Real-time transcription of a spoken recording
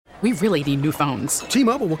We really need new phones.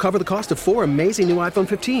 T-Mobile will cover the cost of 4 amazing new iPhone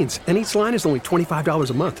 15s, and each line is only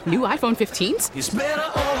 $25 a month. New iPhone 15s? It's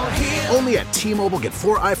better over here. Only at T-Mobile, get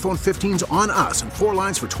 4 iPhone 15s on us and 4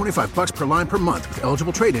 lines for $25 per line per month with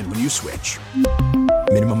eligible trade-in when you switch.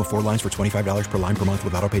 Minimum of 4 lines for $25 per line per month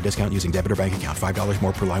with autopay discount using debit or bank account. $5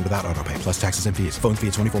 more per line without autopay, plus taxes and fees. Phone fee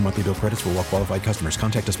at 24 monthly bill credits for well-qualified customers.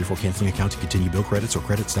 Contact us before canceling account to continue bill credits or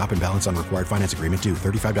credit stop and balance on required finance agreement due.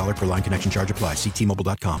 $35 per line connection charge applies. See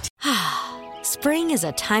T-Mobile.com. Spring is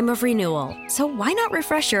a time of renewal, so why not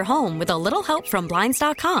refresh your home with a little help from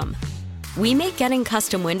Blinds.com? We make getting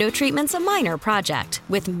custom window treatments a minor project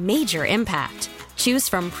with major impact. Choose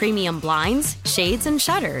from premium blinds, shades, and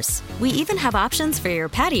shutters. We even have options for your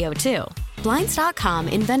patio, too. Blinds.com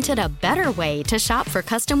invented a better way to shop for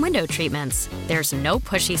custom window treatments. There's no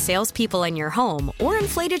pushy salespeople in your home or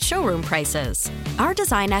inflated showroom prices. Our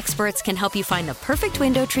design experts can help you find the perfect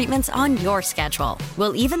window treatments on your schedule.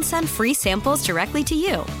 We'll even send free samples directly to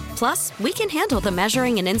you. Plus, we can handle the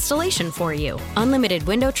measuring and installation for you. Unlimited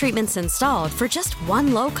window treatments installed for just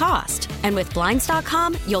one low cost. And with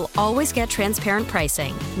Blinds.com, you'll always get transparent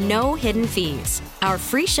pricing. No hidden fees. Our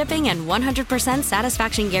free shipping and 100%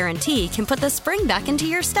 satisfaction guarantee can put the spring back into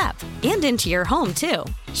your step and into your home, too.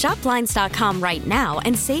 Shop Blinds.com right now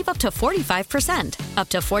and save up to 45%. Up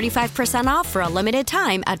to 45% off for a limited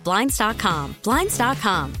time at Blinds.com.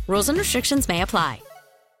 Blinds.com. Rules and restrictions may apply.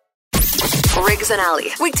 Riggs and Alley,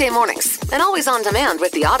 weekday mornings, and always on demand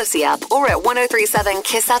with the Odyssey app or at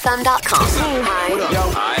 1037kissfm.com.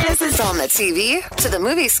 Hi. This is on the TV, to the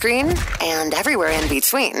movie screen, and everywhere in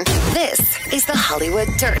between. This is the Hollywood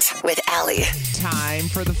Dirt with Alley. Time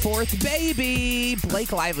for the fourth baby.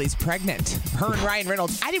 Blake Lively's pregnant. Her and Ryan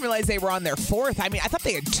Reynolds. I didn't realize they were on their fourth. I mean, I thought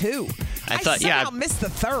they had 2. I somehow missed the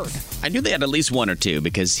third. I knew they had at least 1 or 2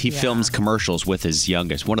 because he films commercials with his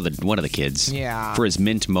youngest, one of the kids. Yeah. For his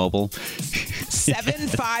Mint Mobile. 7,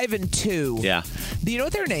 5, and 2. Yeah. Do you know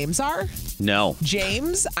what their names are? No.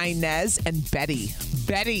 James, Inez, and Betty.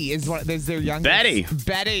 Betty is their youngest.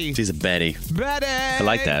 Betty. She's a Betty. I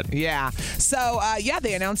like that. Yeah. So,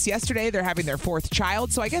 they announced yesterday they're having their 4th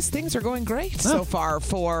child. So I guess things are going great so far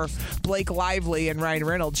for Blake Lively and Ryan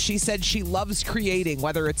Reynolds. She said she loves creating,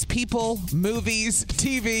 whether it's people, movies,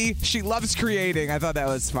 TV. She loves creating. I thought that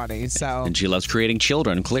was funny. So. And she loves creating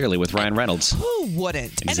children, clearly, with Ryan Reynolds. Who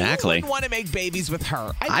wouldn't? Exactly. And who wouldn't want to make babies with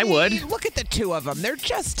her? I would. Look at the 2 of them. They're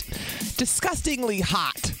just disgustingly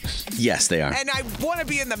hot. Yes, they are. And I want to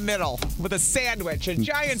be in the middle with a sandwich, a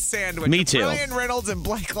giant sandwich. Me too. Ryan Reynolds and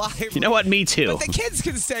Blake Lively. You know what? Me too. But the kids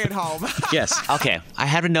can stay at home. Yes. Okay. I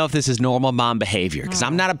have to know if this is normal mom behavior because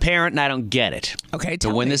I'm not a parent and I don't get it. Okay,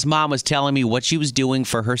 So when this mom was telling me what she was doing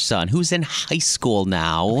for her son, who's in high school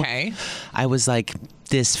now, I was like,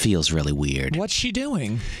 this feels really weird. What's she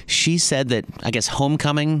doing? She said that, I guess,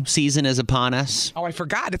 homecoming season is upon us. Oh, I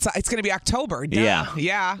forgot. It's going to be October. Duh.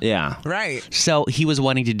 Yeah. Right. So he was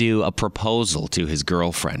wanting to do a proposal to his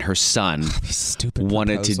girlfriend. Her son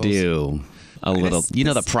wanted to do a little,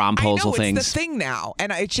 the promposal things. It's the thing now.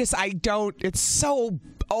 And it's so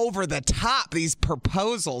over the top, these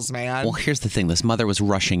proposals, man. Well, here's the thing. This mother was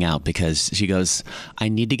rushing out because she goes, I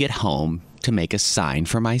need to get home to make a sign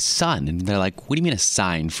for my son. And they're like, what do you mean a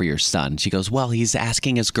sign for your son? She goes, well, he's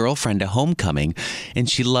asking his girlfriend to homecoming, and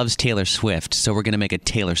she loves Taylor Swift, so we're going to make a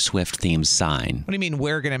Taylor Swift-themed sign. What do you mean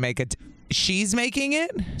we're going to make it? She's making it?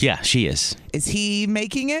 Yeah, she is. Is he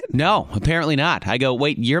making it? No, apparently not. I go,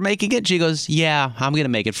 wait, you're making it? She goes, yeah, I'm going to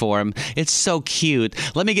make it for him. It's so cute.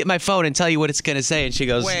 Let me get my phone and tell you what it's going to say. And she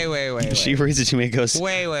goes, wait. She reads it to me and goes,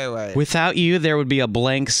 wait. Without you, there would be a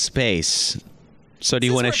blank space. So do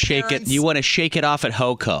you want to shake it? You want to shake it off at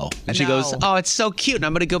HOCO? And she goes, oh, it's so cute. And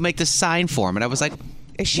I'm going to go make the sign for him. And I was like,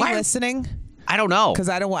 is she listening? I don't know. Because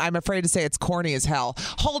I'm afraid to say it's corny as hell.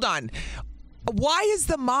 Hold on. Why is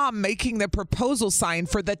the mom making the proposal sign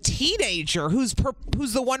for the teenager who's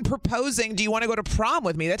the one proposing? Do you want to go to prom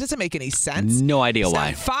with me? That doesn't make any sense. No idea he's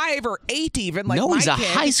why. Not 5 or 8 even. Like no, he's a kid.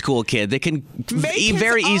 high school kid that can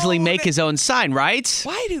very easily make his own sign, right?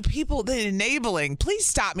 Why do people enabling? Please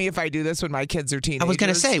stop me if I do this when my kids are teenagers. I was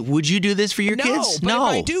going to say, would you do this for your kids? No.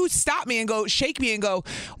 If I do, stop me and go, shake me and go,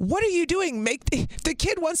 what are you doing? The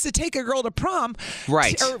kid wants to take a girl to prom,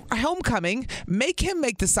 right? Or homecoming. Make him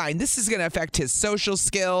make the sign. This is going to affect his social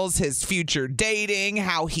skills, his future dating,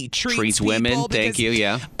 how he treats people, women. Because, thank you.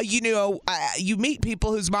 Yeah. You meet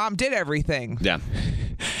people whose mom did everything. Yeah.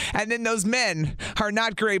 And then those men are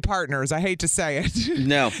not great partners. I hate to say it.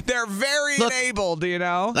 No. They're very enabled,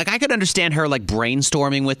 Like, I could understand her,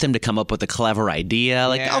 brainstorming with them to come up with a clever idea.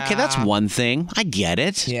 Okay, that's one thing. I get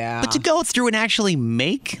it. Yeah. But to go through and actually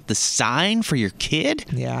make the sign for your kid?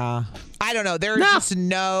 Yeah. I don't know. There's just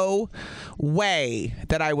no way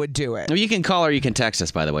that I would do it. You can call or you can text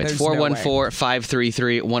us, by the way. It's There's no way.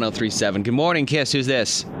 414-533-1037. Good morning, Kiss. Who's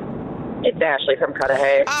this? It's Ashley from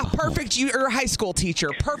Cudahy. Perfect. You're a high school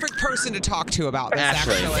teacher. Perfect person to talk to about this,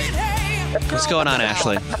 Ashley. actually. Hey, girl, What's going on,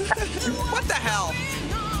 Ashley? What the hell?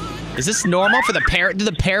 Is this normal for the parent? Do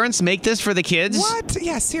the parents make this for the kids? What?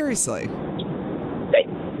 Yeah, seriously.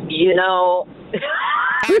 You know...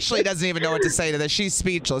 Ashley doesn't even know what to say to this. She's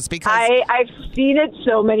speechless because I've seen it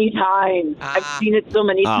so many times. I've seen it so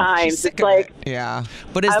many times. It's like, yeah.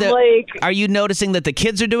 But are you noticing that the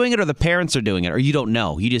kids are doing it or the parents are doing it, or you don't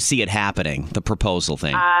know? You just see it happening, the proposal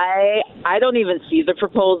thing. I don't even see the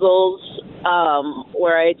proposals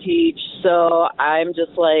where I teach, so I'm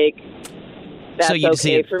just like, that's so you okay just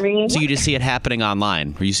see it, for me. So you just see it happening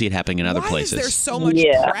online, or you see it happening in other places? Why is there so much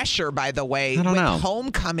pressure, by the way, I don't know.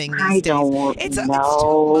 homecoming these I days? don't It's too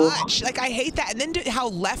much. Like, I hate that. And then how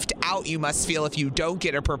left out you must feel if you don't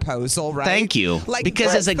get a proposal, right? Thank you. Like,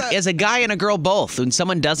 because as a guy and a girl both, when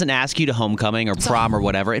someone doesn't ask you to homecoming or prom or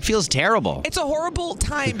whatever, it feels terrible. It's a horrible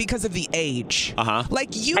time because of the age. Uh-huh.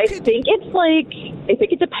 Like, I think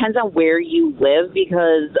it depends on where you live,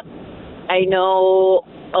 because I know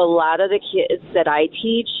a lot of the kids that I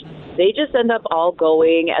teach, they just end up all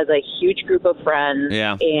going as a huge group of friends.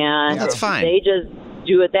 Yeah. And that's fine. They just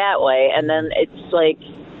do it that way. And then it's like,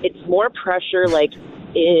 it's more pressure, like,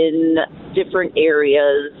 in different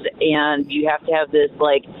areas. And you have to have this,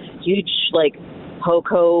 like, huge, like,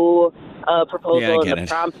 HOCO proposal and the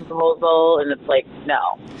prom proposal. And it's like, no.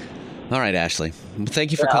 All right, Ashley. All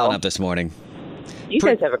for calling up this morning. You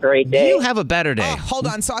guys have a great day. You have a better day. Oh, hold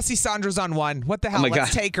on. Saucy Sandra's on one. What the hell? Oh my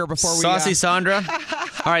Let's God. take her before we... Saucy Sandra?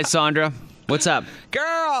 All right, Sandra. What's up?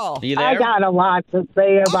 Girl. Are you there? I got a lot to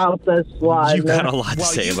say about this one. You got a lot to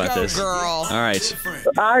say about this. Girl. All right.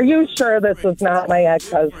 Are you sure this is not my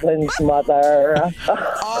ex-husband's mother?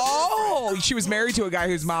 Oh, she was married to a guy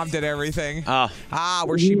whose mom did everything. Oh.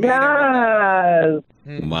 Where she made Yes.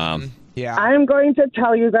 Mom. Yeah. I'm going to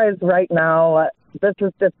tell you guys right now, this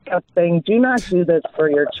is disgusting. Do not do this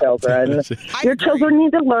for your children. Your children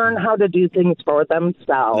need to learn how to do things for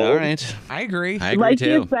themselves. All right. I agree. I agree like too.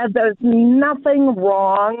 you said, there's nothing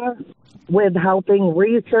wrong with helping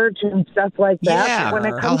research and stuff like that. Yeah. When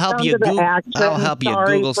it I'll comes help down you to the Google. action, I'll help you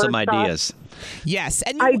sorry, Google some first off, ideas. Yes.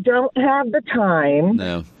 And I don't have the time.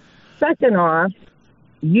 No. Second off,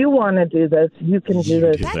 you want to do this, you can do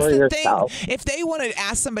this That's for the yourself. thing. If they want to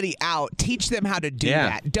ask somebody out, teach them how to do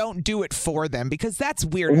that. Don't do it for them, because that's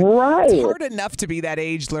weird. Right. It's hard enough to be that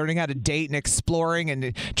age, learning how to date and exploring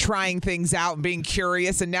and trying things out and being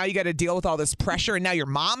curious, and now you got to deal with all this pressure, and now your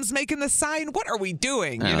mom's making the sign. What are we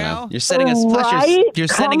doing? I You don't know? You're sending us. Plus Right? you're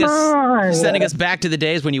sending Come on. us. Sending us back to the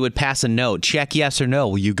days when you would pass a note. Check yes or no.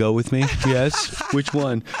 Will you go with me? Yes. Which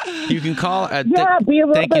one? You can call. Yeah, be a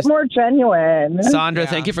little bit more genuine. Sandra,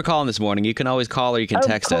 thank you for calling this morning. You can always call or you can Of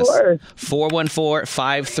text us. course.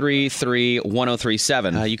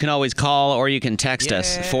 414-533-1037. You can always call or you can text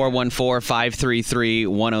us.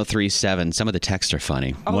 414-533-1037. Some of the texts are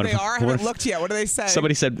funny. Oh, they are? I haven't looked yet. What do they say?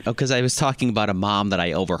 Somebody said, because I was talking about a mom that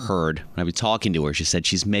I overheard. When I was talking to her, she said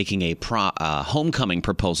she's making a homecoming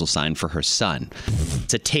proposal sign for her son.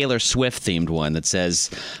 It's a Taylor Swift themed one that says,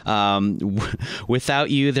 without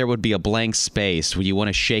you, there would be a blank space. Would you want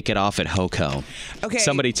to shake it off at HOCO? Okay.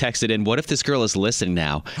 Somebody texted in, what if this girl is listening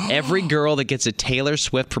now? Every girl that gets a Taylor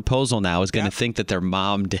Swift proposal now is going to think that their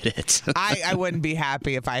mom did it. I wouldn't be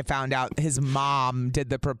happy if I found out his mom did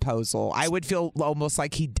the proposal. I would feel almost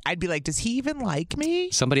like I'd be like, does he even like me?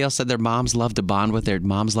 Somebody else said their moms love to bond with their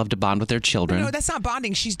children. No, that's not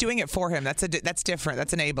bonding. She's doing it for him. That's different.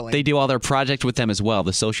 That's enabling. They do all their project with them as well.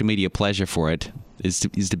 The social media pleasure for it is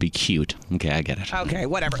to be cute. Okay, I get it. Okay,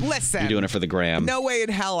 whatever. Listen. You're doing it for the gram. No way in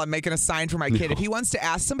hell I'm making a sign for my kid. No. If he wants to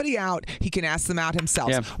ask somebody out, he can ask them out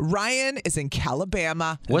himself. Yeah. Ryan is in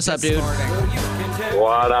Calabama. What's up, this dude? morning.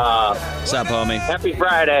 What up? What's up, homie? Happy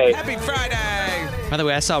Friday. Happy Friday. By the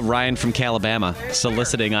way, I saw Ryan from Calabama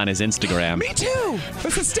soliciting on his Instagram. Me too. It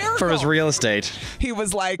was hysterical. For his real estate. He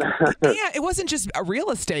was like, yeah, it wasn't just a real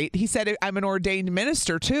estate. He said, I'm an ordained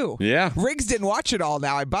minister too. Yeah. Riggs didn't watch it all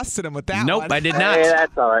now. I busted him with that Nope, one. I did not. Hey,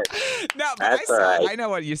 that's all right. No, but That's I all right. I know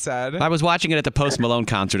what you said. I was watching it at the Post Malone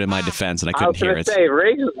concert in my defense, and I I couldn't was hear going it. to say,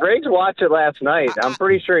 Riggs watched it last night. I'm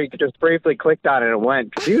pretty sure he just briefly clicked on it and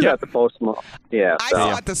went, because he was at the Post Malone. Yeah. I so.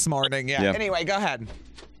 saw it this morning. Yeah. Yeah. Anyway, go ahead.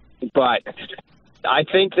 But I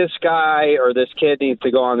think this guy or this kid needs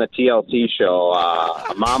to go on the TLC show,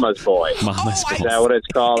 Mama's Boy. Mama's Boy. Is that what it's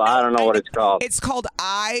called? I don't know what it's called. It's called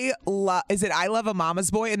I Love a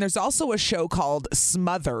Mama's Boy? And there's also a show called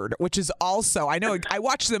Smothered, which is also, I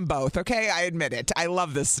watch them both, okay? I admit it. I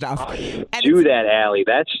love this stuff. Do that, Allie.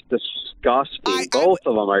 That's disgusting. Both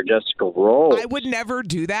of them are just gross. I would never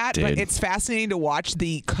do that, but it's fascinating to watch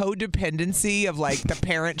the codependency of like the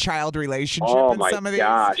parent-child relationship in some of these. Oh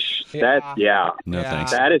my gosh. No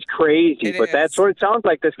thanks. That is crazy, but that's what it sounds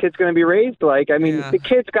like this kid's going to be raised like. I mean, the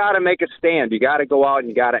kid's got to make a stand. You got to go out and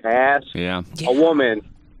you got to ask a woman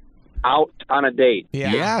out on a date.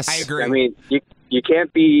 Yeah. Yes. I agree. I mean, you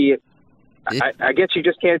can't be... I guess you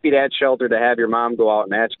just can't be that sheltered to have your mom go out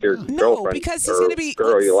and ask your girlfriend because he's going to be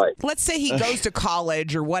girl you like. Let's say he goes to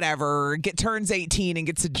college or whatever, turns 18 and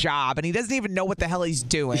gets a job, and he doesn't even know what the hell he's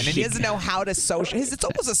doing, and he doesn't know how to social. It's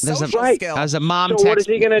almost a social skill. As a mom, so what is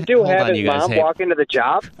he going to do? Have his mom walk into the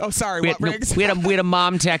job? Oh, sorry. Riggs? We had a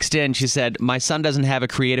mom text in. She said, "My son doesn't have a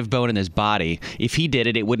creative bone in his body. If he did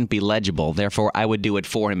it, it wouldn't be legible. Therefore, I would do it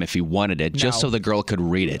for him if he wanted it, just so the girl could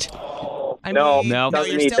read it." No,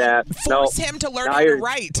 doesn't need that. Force him to learn how to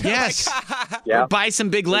write. Yes. Yeah. Or buy some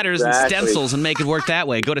big letters and stencils and make it work that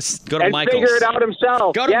way. Go to and Michael's. Figure it out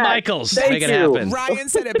himself. Go to Michael's. Make it happen. Ryan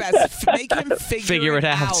said it best. Make him figure it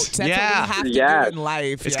out. That's what we have to do in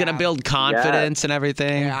life. It's going to build confidence and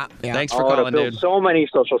everything. Yeah. Thanks for calling, build dude. So many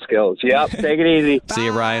social skills. Yep. Take it easy. See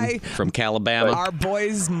you, Ryan, from Calabama. Our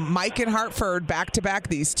boys, Mike and Hartford, back to back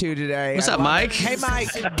these two today. What's up, Mike? Hey, Mike.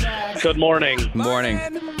 Good morning. Morning.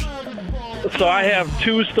 So I have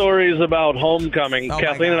two stories about homecoming.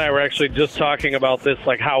 Kathleen and I were actually just talking about this,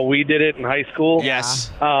 like how we did it in high school.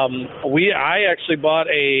 Yes. I actually bought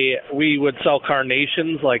we would sell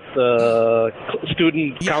carnations, like the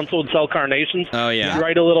student council would sell carnations. Oh, yeah. You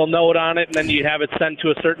write a little note on it, and then you have it sent to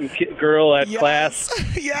a certain girl at class.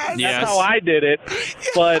 Yes. That's how I did it.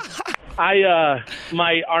 But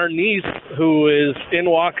our niece, who is in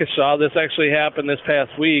Waukesha, this actually happened this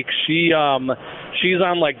past week. She's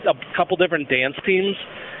on like a couple different dance teams,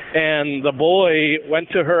 and the boy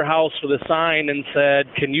went to her house with a sign and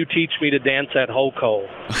said, "Can you teach me to dance at HOCO?"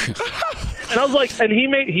 And I was like, and he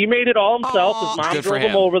made it all himself. His mom drove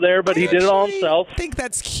him over there, but he did it all himself. I think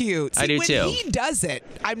that's cute. I do when too. He does it.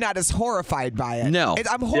 I'm not as horrified by it. No.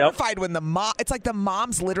 I'm horrified when the mom. It's like the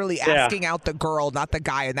mom's literally asking out the girl, not the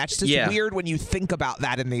guy, and that's just weird when you think about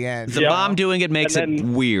that in the end. The mom doing it makes it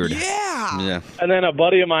weird. Yeah. And then a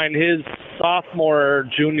buddy of mine, his sophomore,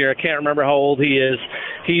 junior, I can't remember how old he is.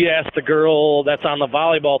 He asked the girl that's on the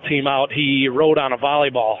volleyball team out. He rode on a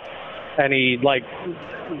volleyball, and he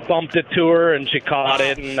bumped it to her, and she caught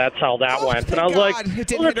it, and that's how that went. And I was like,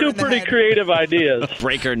 those are two pretty creative ideas.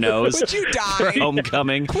 Break her nose. Would you die? For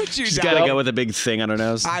homecoming. Would you She's die? got to go with a big thing on her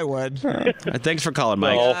nose. I would. Thanks for calling,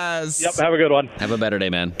 Mike. Yes. Yep, have a good one. Have a better day,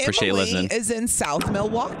 man. Appreciate you Emily listening. is in South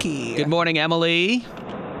Milwaukee. Good morning, Emily.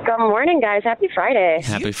 Good morning, guys. Happy Friday.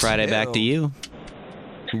 Happy Friday back to you.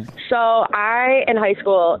 So I, in high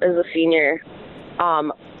school, as a senior, I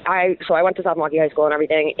went to South Milwaukee High School and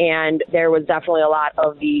everything, and there was definitely a lot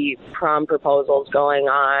of the prom proposals going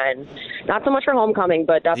on. Not so much for homecoming,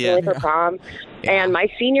 but definitely for prom. Yeah. And my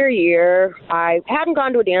senior year, I hadn't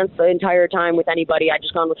gone to a dance the entire time with anybody. I'd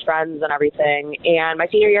just gone with friends and everything. And my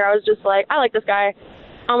senior year, I was just like, I like this guy.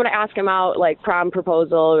 I'm going to ask him out, like, prom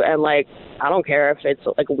proposal, and, like, I don't care if it's,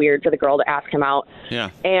 like, weird for the girl to ask him out.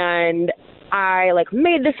 Yeah. And I, like,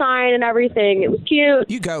 made the sign and everything. It was cute.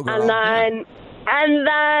 You go, girl. And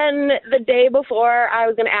then the day before I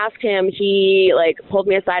was going to ask him, he, like, pulled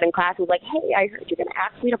me aside in class and was like, hey, I heard you're going to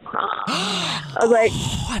ask me to prom. I was like...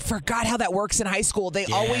 Oh, I forgot how that works in high school. They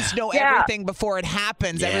always know everything before it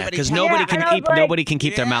happens. Yeah, because nobody can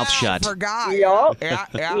keep their mouth shut. I forgot. Yup.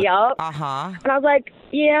 Yeah. Yup. Uh-huh. And I was like,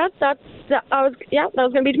 that was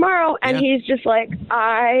going to be tomorrow. And he's just like,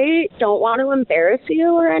 I don't want to embarrass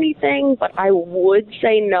you or anything, but I would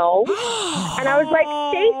say no. And I was like,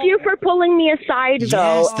 thank you for pulling me aside,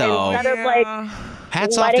 though. Instead of, like,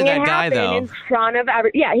 hats off to that guy, though. In front of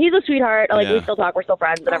he's a sweetheart. Like, we still talk. We're still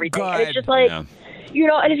friends and everything. And it's just like... Yeah. You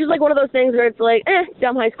know, and it's just like one of those things where it's like,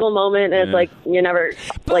 dumb high school moment, and it's like, you never,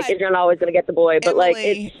 like, you're not always going to get the boy, but,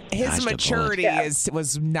 Emily, like, his maturity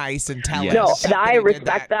was nice and telling. No, I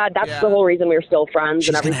respect that. That's the whole reason we were still friends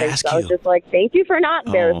and everything. So I was just like, thank you for not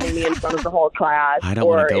embarrassing me in front of the whole class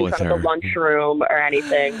or in front of the lunchroom or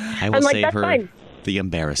anything. I will save her. Fine. The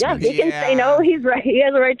embarrassment. Yeah, he can say no. He's right. He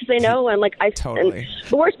has a right to say no. And like and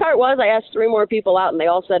the worst part was I asked 3 more people out and they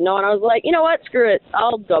all said no. And I was like, you know what? Screw it.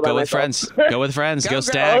 I'll go by myself. Go with friends. Go with friends. Go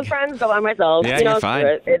stag. Go with friends. Go by myself. Yeah, you know, you're fine.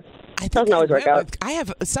 It's Doesn't always work out. I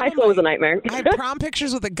have some high school was a nightmare. I have prom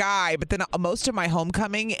pictures with a guy, but then most of my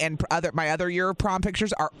homecoming and my other year prom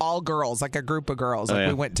pictures are all girls, like a group of girls.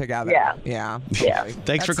 We went together. Yeah.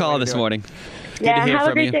 Thanks for calling this morning. Good Yeah, to hear have a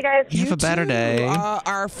from great you. day, guys. You have a better day.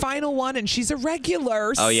 Our final one, and she's a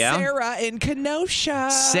regular. Oh, yeah? Sarah in Kenosha.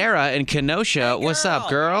 Sarah in Kenosha. What's up,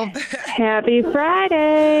 girl? Happy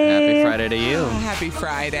Friday. Happy Friday to you. Happy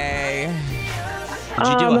Friday. Did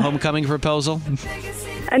you do a homecoming proposal?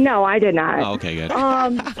 No, I did not. Oh, okay, good.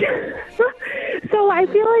 So I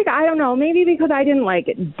feel like, I don't know, maybe because I didn't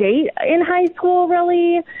date in high school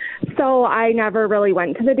really, so I never really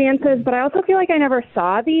went to the dances, but I also feel like I never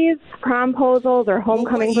saw these promposals or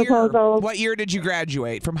homecoming proposals. What year did you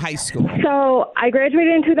graduate from high school? So I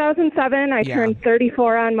graduated in 2007. I turned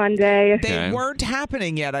 34 on Monday. They weren't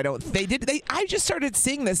happening yet. I just started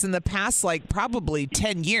seeing this in the past, probably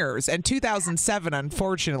 10 years, and 2007,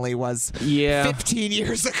 unfortunately, was 15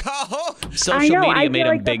 years ago. Social media made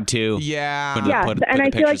them big too. Yeah. And I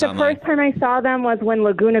feel like the first time I saw them was when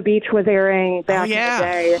Laguna Beach was airing back in the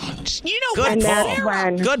day. You know, and that's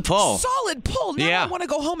when. Good pull. Solid pull. Now I want to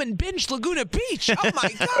go home and binge Laguna Beach. Oh my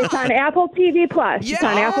God. It's on Apple TV Plus. Yeah. It's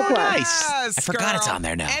on Apple Plus. Nice. Yes, I forgot it's on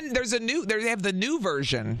there now. And there's they have the new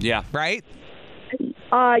version. Yeah. Right?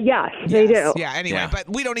 Yes, they do. Yeah, anyway, but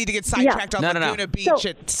we don't need to get sidetracked on Laguna Beach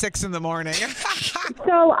at 6 in the morning.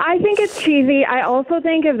 So I think it's cheesy. I also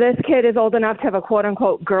think if this kid is old enough to have a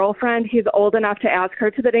quote-unquote girlfriend, he's old enough to ask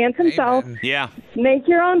her to the dance himself. Yeah. Make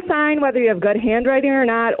your own sign, whether you have good handwriting or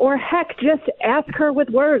not, or heck, just ask her with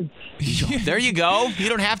words. There you go. You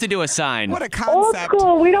don't have to do a sign. What a Old concept.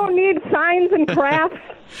 school. We don't need signs and crafts.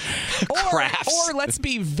 Or let's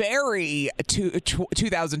be very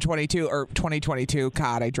 2022 or 2022.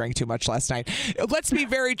 God, I drank too much last night. Let's be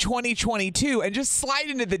very 2022 and just slide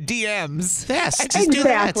into the DMs. Yes, just do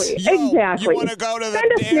that. Exactly. You want to go to the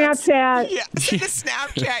Send a dance? Snapchat. Yeah, send a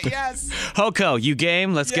Snapchat. Yes. Hoko, you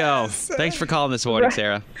game? Let's go. Thanks for calling this morning,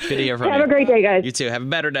 Sarah. Good to hear from you. Have a great day, guys. You too. Have a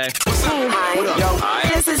better day. Hi.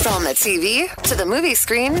 This is on the TV, to the movie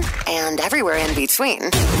screen, and everywhere in between.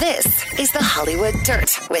 This is the Hollywood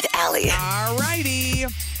Dirt with Allie. All righty.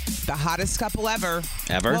 The hottest couple ever.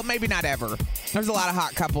 Ever? Well, maybe not ever. There's a lot of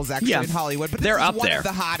hot couples actually in Hollywood, but this they're is up one there. of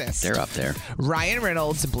the hottest. They're up there. Ryan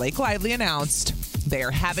Reynolds and Blake Lively announced they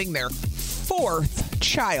are having their 4th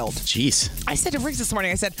child. Jeez. I said to Riggs this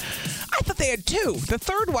morning, I said, I thought they had 2. The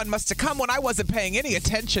third one must have come when I wasn't paying any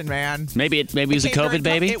attention, man. Maybe it was a COVID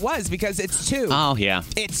baby? It was, because it's 2. Oh, yeah.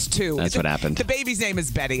 It's 2. That's what happened. The baby's name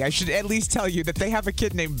is Betty. I should at least tell you that they have a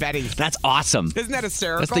kid named Betty. That's awesome. Isn't that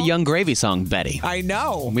hysterical? That's the Young Gravy song, Betty. I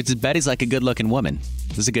know. Betty's like a good-looking woman.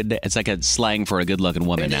 It's like a slang for a good-looking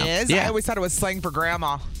woman now. It is? Yeah. I always thought it was slang for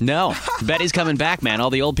grandma. No. Betty's coming back, man. All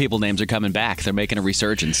the old people names are coming back. They're making a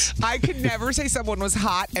resurgence. I could never say someone was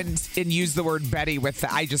hot and use the word Betty with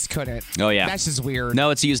I just couldn't. Oh, yeah. That's just weird. No,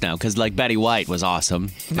 it's used now because, Betty White was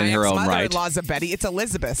awesome in her own right. My mother-in-law's a Betty. It's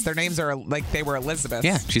Elizabeth. Their names are they were Elizabeth.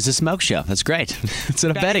 Yeah, she's a smoke show. That's great. That's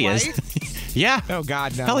what a Betty is. Yeah. Oh,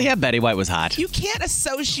 God, no. Hell yeah, Betty White was hot. You can't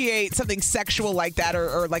associate something sexual like that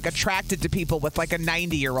or attracted to people with a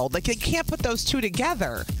 90-year-old. They can't put those two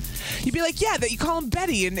together. You'd be like, yeah, that you call him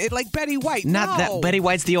Betty and like Betty White. Not no. that Betty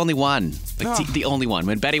White's the only one. The only one.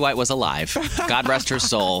 When Betty White was alive, God rest her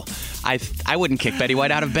soul, I wouldn't kick Betty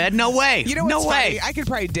White out of bed. No way. You know no what's way. Funny? I could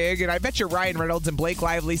probably dig, and I bet you Ryan Reynolds and Blake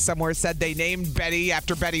Lively somewhere said they named Betty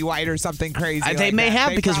after Betty White or something crazy. They may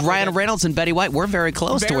have, because Ryan Reynolds and Betty White were very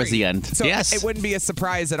close towards the end. So yes. It wouldn't be a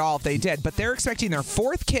surprise at all if they did. But they're expecting their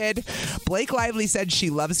 4th kid. Blake Lively said she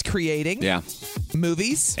loves creating. Yeah.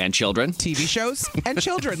 Movies. And children. TV shows. And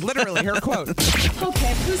children. Literally, her quote.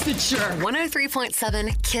 Okay, who's the jerk?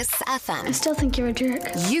 103.7 KISS FM. I still think you're a jerk.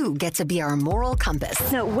 You get to be our moral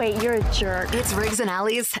compass. No, wait, you're a jerk. It's Riggs and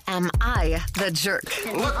Allie's Am I the Jerk?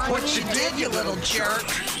 Look what you did, you little jerk.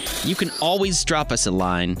 You can always drop us a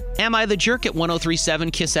line. Am I the jerk at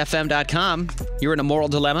 1037kissfm.com. You're in a moral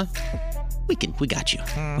dilemma? We got you.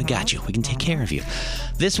 We got you. We can take care of you.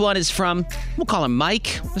 This one is from, we'll call him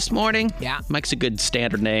Mike this morning. Yeah. Mike's a good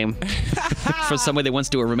standard name for somebody that wants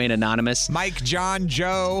to remain anonymous. Mike, John,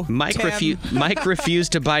 Joe, Mike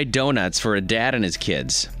refused to buy donuts for a dad and his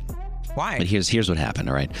kids. Why? But here's what happened,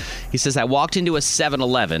 all right? He says, I walked into a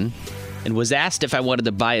 7-Eleven and was asked if I wanted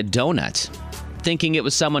to buy a donut. Thinking it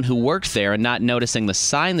was someone who worked there and not noticing the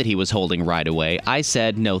sign that he was holding right away, I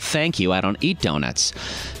said, no, thank you, I don't eat donuts.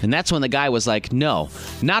 And that's when the guy was like, no,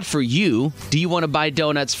 not for you. Do you want to buy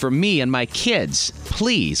donuts for me and my kids?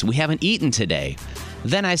 Please, we haven't eaten today.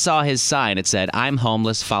 Then I saw his sign. It said, I'm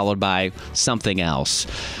homeless, followed by something else.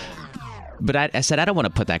 But I said, I don't want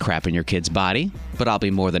to put that crap in your kid's body, but I'll be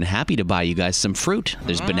more than happy to buy you guys some fruit.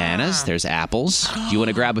 There's bananas, there's apples. Do you want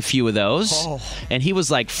to grab a few of those? And he was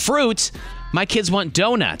like, fruit? My kids want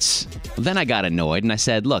donuts. Then I got annoyed and I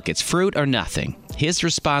said, look, it's fruit or nothing. His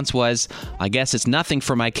response was, I guess it's nothing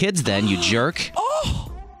for my kids then, you jerk.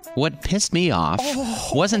 What pissed me off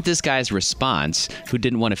wasn't this guy's response, who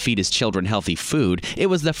didn't want to feed his children healthy food. It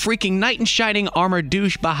was the freaking knight in shining armor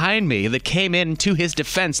douche behind me that came in to his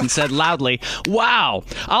defense and said loudly, wow,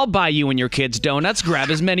 I'll buy you and your kids donuts. Grab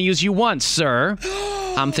as many as you want, sir.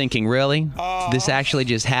 I'm thinking, really? This actually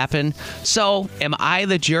just happened? So, am I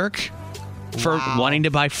the jerk for wanting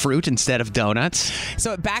to buy fruit instead of donuts?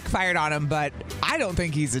 So it backfired on him, but I don't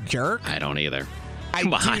think he's a jerk. I don't either. I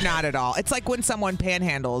do not at all. It's like when someone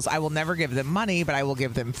panhandles, I will never give them money, but I will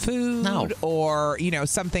give them food or,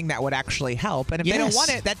 something that would actually help. And if they don't want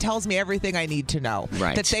it, that tells me everything I need to know.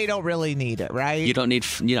 Right. That they don't really need it, right? You don't need,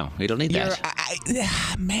 you don't need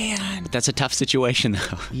that. Man. But that's a tough situation,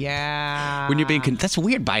 though. Yeah. When you're being, that's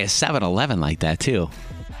weird by a 7-Eleven like that, too.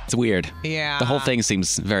 It's weird. Yeah. The whole thing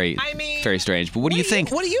seems very strange. But what do you think?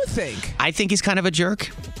 What do you think? I think he's kind of a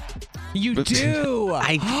jerk. You do.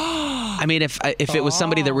 I mean, if it was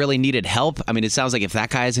somebody that really needed help, I mean, it sounds like if that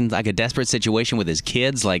guy's in like a desperate situation with his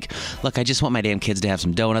kids, like, look, I just want my damn kids to have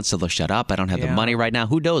some donuts so they'll shut up. I don't have the money right now.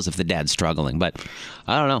 Who knows if the dad's struggling? But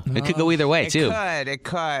I don't know. It could go either way, too. It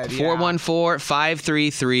could.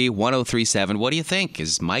 414-533-1037. What do you think?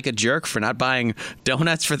 Is Mike a jerk for not buying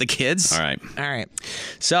donuts for the kids? All right.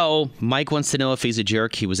 So Mike wants to know if he's a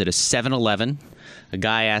jerk. He was at a 7-Eleven. A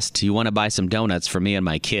guy asked, do you want to buy some donuts for me and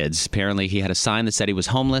my kids? Apparently, he had a sign that said he was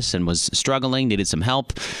homeless and was struggling, needed some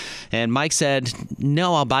help. And Mike said,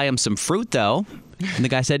 no, I'll buy him some fruit, though. And the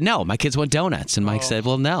guy said, no, my kids want donuts. And Mike said,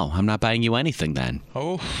 well, no, I'm not buying you anything then.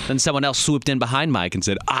 Then someone else swooped in behind Mike and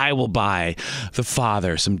said, I will buy the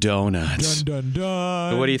father some donuts. Dun, dun,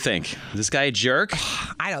 dun. So what do you think? Is this guy a jerk?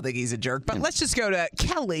 I don't think he's a jerk, but let's just go to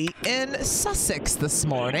Kelly in Sussex this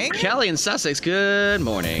morning. Kelly in Sussex, good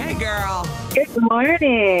morning. Hey, girl. Good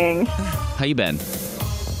morning. How you been?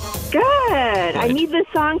 Good. I need this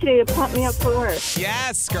song today to pump me up for work.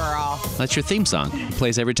 Yes, girl. That's your theme song. It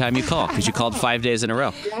plays every time you call because you called 5 days in a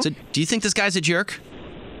row. So do you think this guy's a jerk?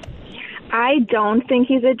 I don't think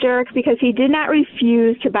he's a jerk because he did not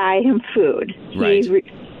refuse to buy him food. Right.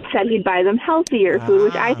 He said he'd buy them healthier food,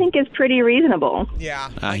 which I think is pretty reasonable.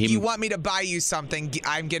 Yeah. You want me to buy you something,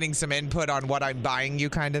 I'm getting some input on what I'm buying you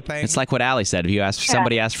kind of thing. It's like what Allie said. If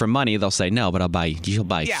somebody asks for money, they'll say no, but you'll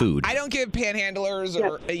buy food. I don't give panhandlers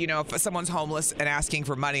or, if someone's homeless and asking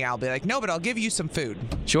for money, I'll be like, no, but I'll give you some food.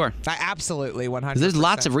 Sure. I absolutely, 100%. There's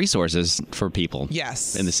lots of resources for people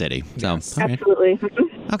in the city. So, yes. Absolutely.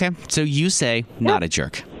 Okay. So you say not a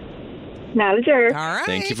jerk. Not a jerk. All right.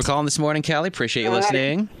 Thank you for calling this morning, Kelly. Appreciate you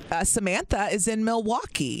listening. Samantha is in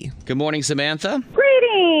Milwaukee. Good morning, Samantha.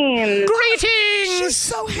 Greetings. She's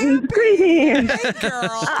so happy. Greetings. Hey,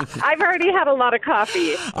 girl. I've already had a lot of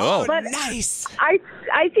coffee. Oh, but nice. I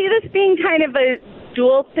see this being kind of a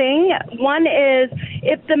dual thing. One is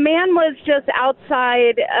if the man was just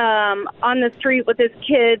outside on the street with his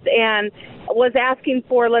kids and was asking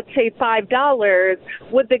for, let's say, $5,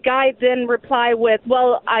 would the guy then reply with,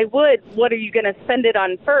 well, I would, what are you going to spend it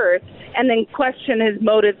on first? And then question his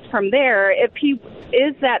motives from there. If he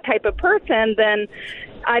is that type of person, then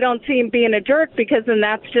I don't see him being a jerk because then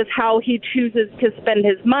that's just how he chooses to spend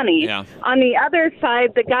his money. Yeah. On the other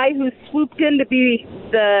side, the guy who swooped in to be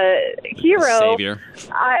the hero. Savior.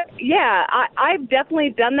 I've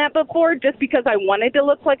definitely done that before just because I wanted to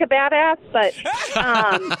look like a badass. But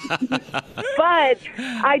but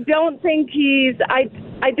I don't think he's I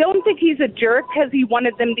don't think he's a jerk because he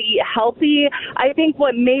wanted them to eat healthy. I think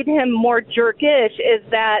what made him more jerkish is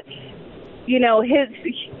that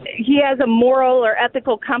he has a moral or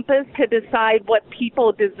ethical compass to decide what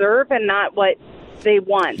people deserve and not what they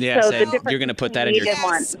want. Yeah, so you're going to put that in your...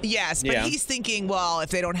 Yes, but he's thinking, well, if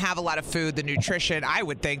they don't have a lot of food, the nutrition, I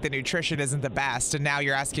would think the nutrition isn't the best, and now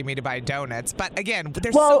you're asking me to buy donuts. But again,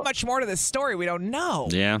 there's so much more to this story we don't know.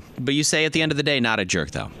 Yeah, but you say at the end of the day, not a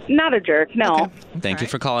jerk, though. Not a jerk, no. Okay. Thank you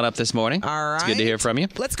for calling up this morning. All right. It's good to hear from you.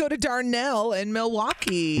 Let's go to Darnell in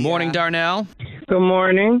Milwaukee. Morning, Darnell. Good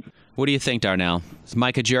morning. What do you think, Darnell? Is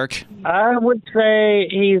Mike a jerk? I would say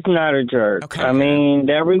he's not a jerk. Okay. I mean,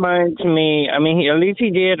 that reminds me, at least he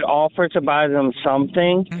did offer to buy them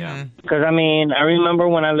something. Yeah. Because, I remember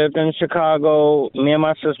when I lived in Chicago, me and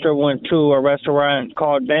my sister went to a restaurant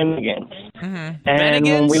called Bennigan's. Mm-hmm. And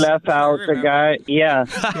when we left out, the guy, I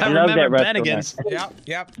love that restaurant.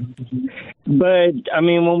 Yep. But, I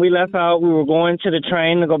mean, when we left out, we were going to the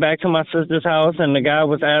train to go back to my sister's house, and the guy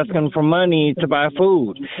was asking for money to buy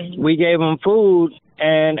food. We gave him food,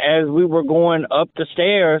 and as we were going up the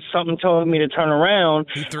stairs, something told me to turn around.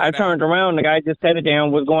 I turned around. The guy just sat it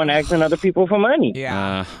down, was going asking other people for money.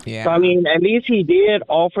 Yeah. So, I mean, at least he did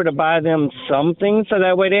offer to buy them something so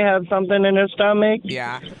that way they have something in their stomach.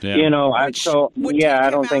 Yeah. You know, I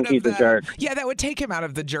don't think he's a jerk. Yeah, that would take him out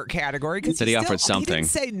of the jerk category. Said he offered something. He didn't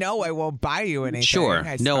say, no, I won't buy you anything. Sure.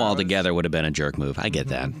 I No suppose. altogether would have been a jerk move. I get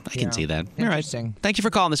that. I can see that. All right. Interesting. Thank you for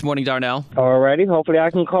calling this morning, Darnell. Alrighty. Hopefully I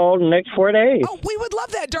can call the next 4 days. Oh, we would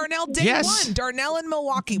love that, Darnell. Day Yes. one. Darnell in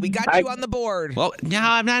Milwaukee. We got you on the board. Well, no,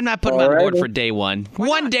 I'm not putting him on the board for day one.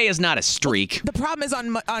 One day is not a streak. The problem is on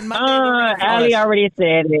Monday. Allie already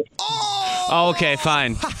said it. Oh, okay,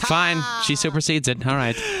 fine. Fine. She supersedes it. All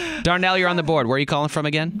right. Darnell, you're on the board. Where are you calling from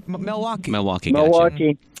again? Milwaukee. Milwaukee, gotcha.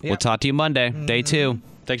 Milwaukee. We'll talk to you Monday, day 2.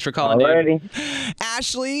 Thanks for calling, Alrighty.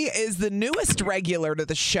 Ashley is the newest regular to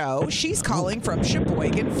the show. She's calling from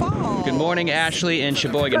Sheboygan Falls. Good morning, Ashley in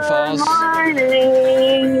Sheboygan Falls.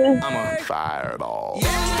 Morning. I'm on fire at all.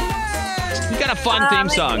 You got a fun theme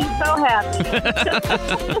song. Makes me so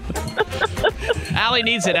happy. Allie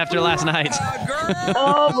needs it after last night.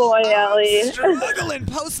 Oh boy, Allie. Struggling.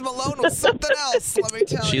 Post Malone was something else, let me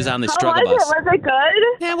tell you. She's on the How struggle was bus. it? Was it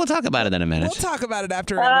good? Yeah, we'll talk about it in a minute. We'll talk about it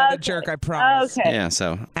after I'm not a jerk, I promise. Okay. Yeah,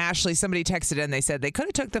 so. Ashley, somebody texted in. They said they could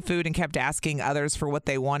have took the food and kept asking others for what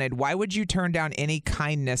they wanted. Why would you turn down any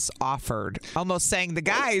kindness offered? Almost saying the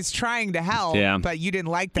guy is trying to help, Yeah. but you didn't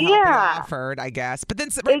like the help he offered, I guess. But then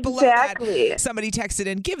right below that, somebody texted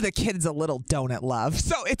in, give the kids a little donut love.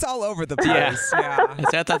 So it's all over the place. Yeah.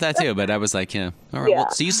 I thought that too, but I was like, yeah. All right. Yeah.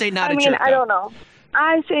 Well, so you say not I a mean, jerk, I though. don't know.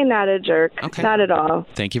 I say not a jerk. Okay. Not at all.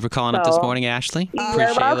 Thank you for calling up this So- morning, Ashley. You're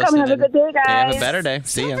Appreciate you welcome. listening. Have a good day, guys. Okay, have a better day.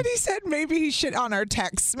 See ya. Somebody said maybe he should, on our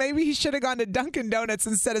text, maybe he should have gone to Dunkin' Donuts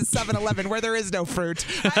instead of 7-Eleven where there is no fruit.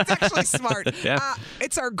 That's actually smart. Yeah.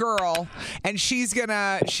 It's our girl, and she's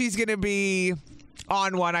gonna be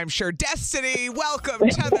on one, I'm sure. Destiny, welcome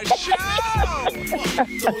to the show.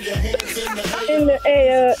 In the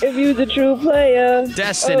air, if you's a true player.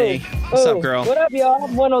 Destiny. What's up, girl? What up, y'all?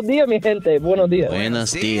 Buenos dias, mi gente. Buenos dias.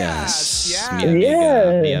 Buenos dias. Yeah. Mi amiga.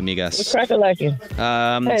 Yeah. Mi amigas. What's crack-a-lacking?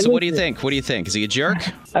 Hey, So what do you listen. think? What do you think? Is he a jerk?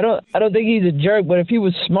 I don't think he's a jerk, but if he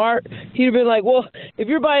was smart, he'd have been like, well, if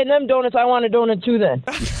you're buying them donuts, I want a donut too then.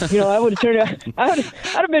 I would have turned out, I'd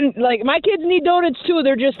have been like, my kids need donuts too.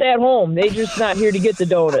 They're just at home. They just not here to get the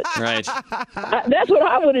donuts. Right. That's what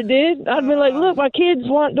I would have did. I'd been like, look, my kids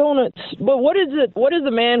want donuts. But what is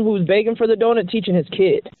the man who's begging for the donut teaching his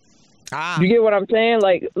kid? You get what I'm saying?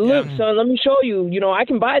 Like, look, son, let me show you. I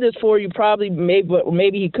can buy this for you probably,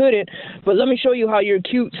 maybe he couldn't, but let me show you how your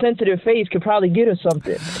cute, sensitive face could probably get us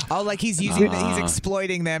something. Oh, like he's using, he's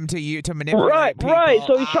exploiting them to manipulate people. Right.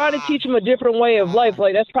 So he's trying to teach him a different way of life.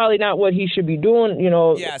 Like, that's probably not what he should be doing.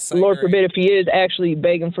 Yes, Lord forbid if he is actually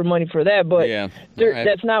begging for money for that. But Yeah.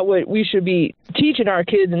 that's not what we should be teaching our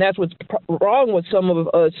kids, and that's what's wrong with some of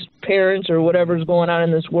us parents or whatever's going on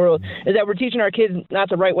in this world, is that we're teaching our kids not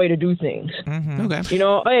the right way to do things. Okay.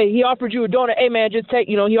 Hey, he offered you a donut. Hey, man, just take,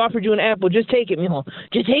 he offered you an apple. Just take it,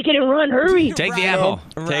 just take it and run. Hurry. Take the apple.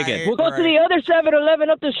 Take it. We'll go to the other 7-Eleven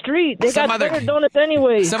up the street. They got better donuts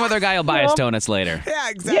anyway. Some other guy will buy us donuts later. Yeah,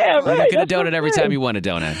 exactly. Yeah, You right. get a That's what donut I'm every saying. time you want a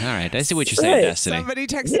donut. All right. I see what you're saying, Destiny. Somebody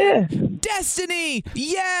texted Destiny.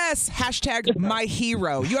 Yes. Hashtag my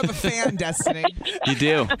hero. You have a fan, Destiny. You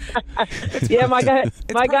do. Yeah, my guy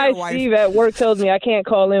Steve at work tells me I can't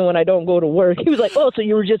call in when I don't go to work. He was like, "Oh, so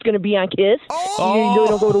you were just gonna be on Kiss? You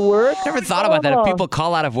don't go to work?" Never thought about that. If people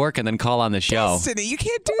call out of work and then call on the show. Destiny, you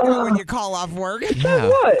can't do that when you call off work. Yeah.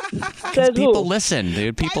 What? Says People who? listen,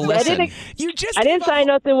 dude. People I listen. didn't sign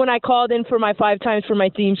nothing when I called in for my 5 times for my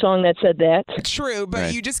theme song that said that. True, but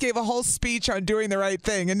Right. you just gave a whole speech on doing the right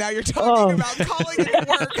thing, and now you're talking about calling into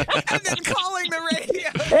work and then calling the radio.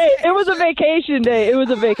 Hey, it was a vacation day. It was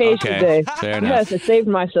a vacation Okay, day. fair enough. Yes, I saved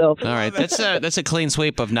myself. All right. That's a clean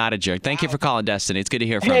sweep of not a jerk. Thank you for calling, Destiny. It's good to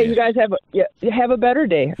hear from Hey, you. you guys have a better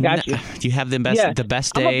day. Got you. You have the best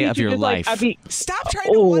I'm gonna day beat of you your just like life. Stop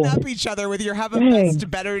trying to one-up each other with your have a best,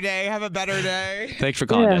 better day, have a better day. Thanks for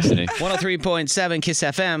calling, Yeah. Destiny. 103.7 Kiss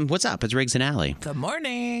FM. What's up? It's Riggs and Alley. Good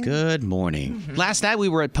morning. Good morning. Last night we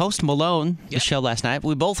were at Post Malone, the show last night.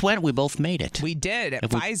 We both went. We both made it. We did at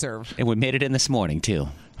And we- Pfizer. And we made it in this morning, too.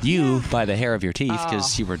 You by the hair of your teeth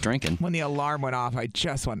because you were drinking. When the alarm went off, I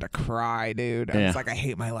just wanted to cry, dude. I was like, I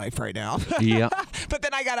hate my life right now. Yeah. But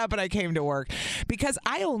then I got up and I came to work because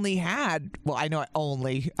I only had, I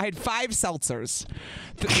had 5 seltzers.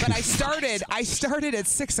 But I started at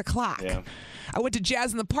 6 o'clock. Yeah. I went to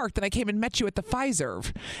Jazz in the Park, then I came and met you at the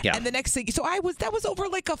Fiserv. Yeah. And the next thing, that was over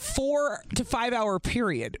like a 4 to 5 hour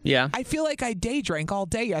period. Yeah. I feel like I day drank all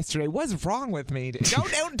day yesterday. What's wrong with me?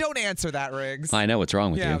 Don't answer that, Riggs. I know what's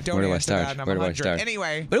wrong with you. Don't Where do I answer start? that. Where do I start?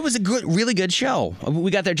 Anyway. But it was a really good show.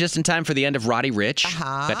 We got there just in time for the end of Roddy Ricch.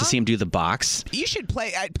 Got to see him do the box. You should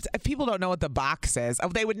play. If people don't know what the box is,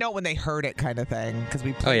 they would know when they heard it, kind of thing. Because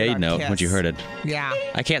we. Oh yeah, you'd know once you heard it. Yeah.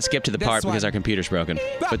 I can't skip to the part because our computer's broken,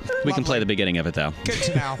 but we can play the beginning of it though. Good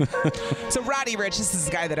to know. So Roddy Ricch, this is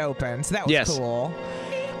the guy that opened. So that was cool.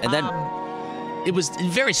 And then it was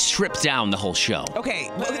very stripped down, the whole show.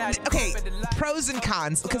 Okay. Pros and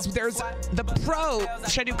cons, because there's the pro.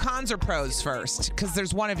 Should I do cons or pros first? Because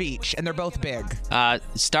there's one of each, and they're both big.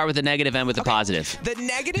 Start with the negative, end with the positive. The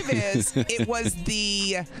negative is it was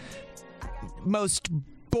the most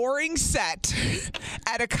boring set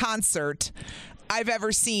at a concert I've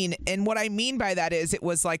ever seen. And what I mean by that is it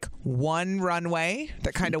was like one runway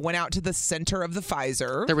that kind of went out to the center of the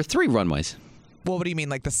Fiserv. There were 3 runways. Well, what do you mean,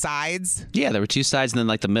 like the sides? Yeah, there were 2 sides and then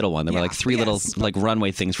like the middle one. There were like 3 little like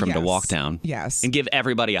runway things for him to walk down. Yes. And give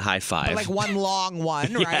everybody a high five. But like one long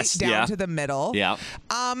one, right? Yes, down to the middle. Yeah.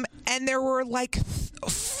 And there were like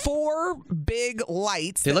 4 big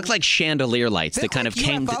lights. They looked like chandelier lights that kind of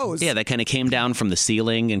came. That kind of came down from the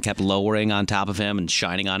ceiling and kept lowering on top of him and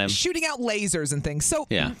shining on him, shooting out lasers and things. So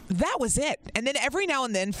that was it. And then every now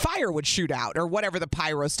and then fire would shoot out or whatever the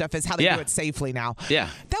pyro stuff is. How they do it safely now. Yeah.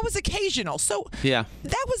 That was occasional. So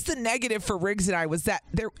that was the negative for Riggs and I, was that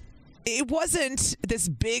it wasn't this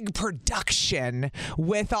big production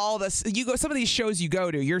with all this. Some of these shows you go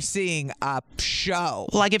to, you're seeing a show.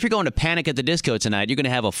 Like if you're going to Panic at the Disco tonight, you're going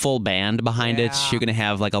to have a full band behind it. You're going to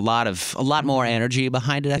have like a lot more energy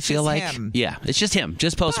behind it. I feel like him. It's just him,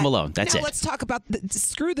 just Post Malone. That's it. Let's talk about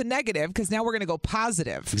screw the negative, because now we're going to go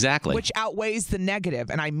positive. Exactly. Which outweighs the negative,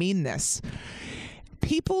 and I mean this.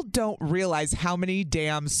 People don't realize how many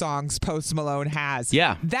damn songs Post Malone has.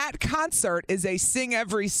 Yeah. That concert is a sing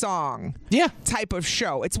every song type of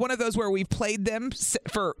show. It's one of those where we've played them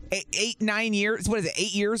for 9 years. What is it,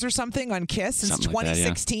 8 years or something on Kiss since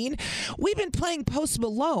 2016? We've been playing Post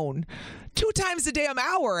Malone 2 times a damn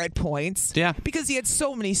hour at points. Yeah. Because he had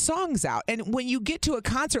so many songs out. And when you get to a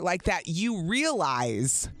concert like that, you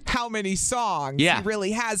realize how many songs he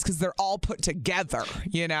really has, because they're all put together,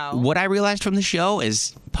 you know? What I realized from the show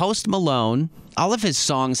is Post Malone, all of his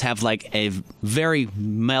songs have like a very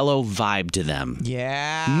mellow vibe to them.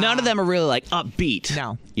 Yeah. None of them are really like upbeat.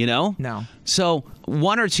 No. You know? No. So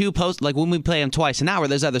 1 or 2 like when we play them twice an hour,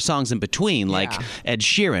 there's other songs in between, like Ed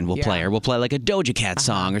Sheeran will play, or we'll play like a Doja Cat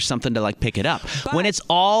song or something to like pick it up. But when it's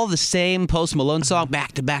all the same Post Malone song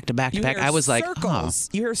back to back to back to back, I was like,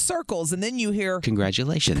 you hear circles, and then you hear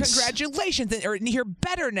congratulations, or you hear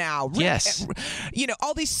Better Now. Yes. You know,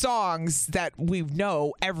 all these songs that we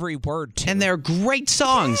know every word to. And they're great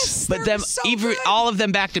songs, but all of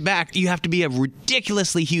them back to back, you have to be a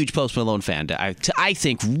ridiculously huge Post Malone fan to I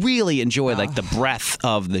think really enjoy like the breadth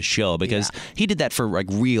of the show, because he did that for like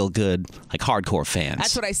real good like hardcore fans.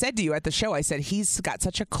 That's what I said to you at the show. I said he's got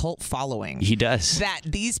such a cult following. He does. That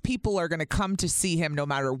these people are going to come to see him no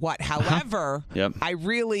matter what. However, I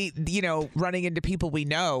really, running into people we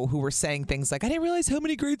know who were saying things like, I didn't realize how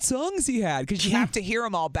many great songs he had, because you have to hear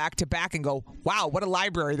them all back to back and go, wow, what a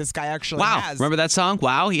library this guy actually has. Remember that song?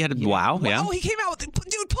 Wow, he had a wow. Yeah. Oh, he came out with,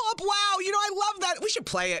 dude, pull up Wow. I love that. We should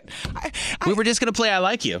play it. We were just going to play I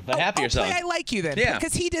Like You, a happier song. Play I Like You then. Yeah.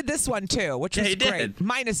 Because he did this one too, which was great.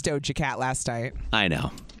 Minus Doja Cat last night. I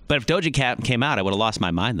know. But if Doja Cat came out, I would have lost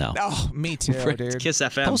my mind, though. Oh, me too, dude. Kiss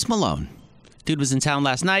FM. Post Malone. Dude was in town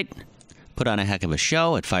last night. Put on a heck of a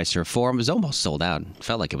show at Fiserv Forum. It was almost sold out.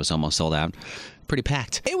 Felt like it was almost sold out. Pretty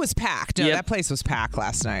packed. It was packed. No, that place was packed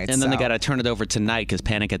last night. And then they got to turn it over tonight because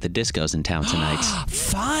Panic at the Disco's in town tonight.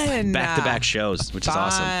 Fun. Back-to-back shows, which is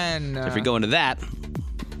awesome. So if you're going to that,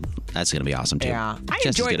 that's going to be awesome, too. Yeah. I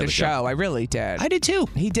enjoyed the show. I really did. I did, too.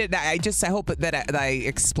 He did. I hope that I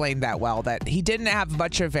explained that well, that he didn't have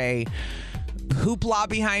much of a hoopla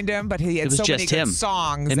behind him, but he had so many good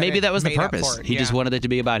songs. And maybe that was the purpose. He just wanted it to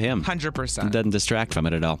be about him. 100%. It doesn't distract from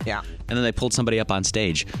it at all. Yeah. And then they pulled somebody up on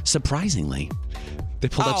stage. Surprisingly, They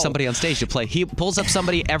pulled up somebody on stage to play. He pulls up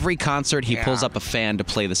somebody every concert. He pulls up a fan to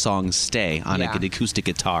play the song "Stay" on an acoustic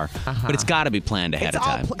guitar. But it's got to be planned ahead of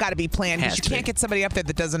time. It's all got to be planned because you can't get somebody up there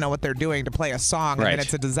that doesn't know what they're doing to play a song, and then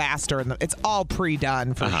it's a disaster. And it's all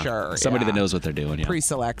pre-done for sure. Somebody that knows what they're doing. Yeah.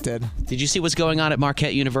 Pre-selected. Did you see what's going on at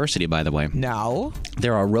Marquette University, by the way? No.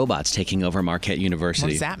 There are robots taking over Marquette University.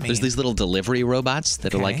 What does that mean? There's these little delivery robots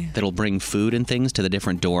that are that'll bring food and things to the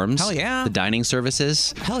different dorms. Hell yeah. The dining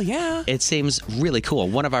services. Hell yeah. It seems really cool.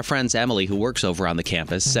 One of our friends, Emily, who works over on the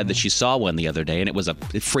campus, said that she saw one the other day, and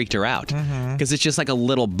it freaked her out because it's just like a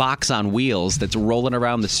little box on wheels that's rolling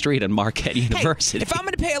around the street at Marquette University. Hey, if I'm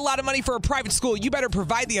going to pay a lot of money for a private school, you better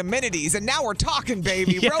provide the amenities. And now we're talking,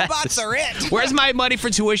 baby. Yes. Robots are it. Where's my money for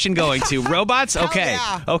tuition going to? Robots? Okay.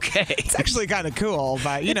 Yeah. Okay. It's actually kind of cool,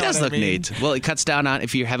 but you know what I mean. It does look neat. Well, it cuts down on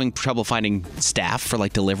if you're having trouble finding staff for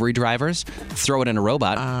like delivery drivers, throw it in a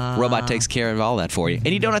robot. Robot takes care of all that for you.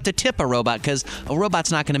 And you don't have to tip a robot because a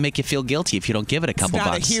robot's not going to make you feel guilty if you don't give it a couple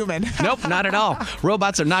bucks. It's not a human. Nope, not at all.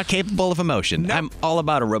 Robots are not capable of emotion. Nope. I'm all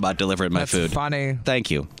about a robot delivering my food. That's funny.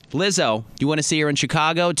 Thank you. Lizzo, you want to see her in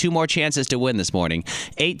Chicago? 2 more chances to win this morning.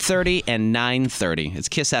 8:30 and 9:30. It's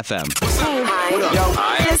Kiss FM.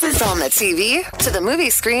 Hi. This is on the TV, to the movie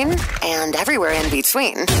screen, and everywhere in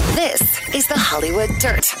between. This is the Hollywood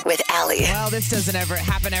Dirt with Allie. Well, this doesn't ever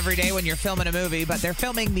happen every day when you're filming a movie, but they're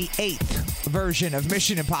filming the 8th version of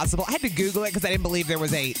Mission Impossible. I had to Google it because I didn't believe there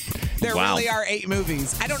was 8. There really are 8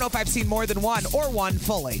 movies. I don't know if I've seen more than one or one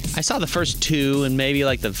fully. I saw the first 2 and maybe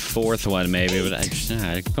like the 4th one, maybe, but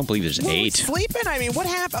I don't believe there's 8. Sleeping? I mean, what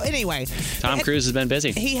happened? Anyway. Tom Cruise has been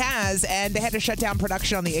busy. He has, and they had to shut down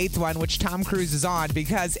production on the 8th one, which Tom Cruise is on,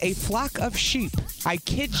 because a flock of sheep, I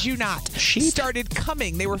kid you not, started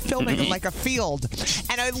coming. They were filming in like a field,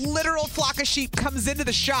 and a literal flock of sheep comes into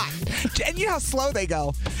the shot. And you know how slow they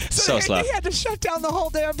go. So slow. They had to shut down the whole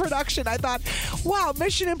damn production. I thought, wow,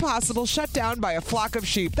 Mission Impossible shut down by a flock of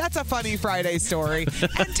sheep. That's a funny Friday story.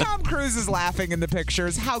 And Tom Cruise is laughing in the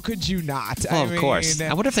pictures. How could you not? Well, of course.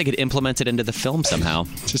 I wonder if they could implement it into the film somehow.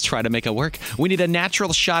 Just try to make it work. We need a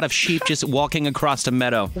natural shot of sheep just walking across a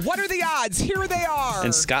meadow. What are the odds? Here they are.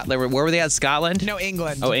 In Scotland. Where were they at? Scotland? No,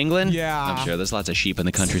 England. Oh, England? Yeah. I'm sure there's lots of sheep in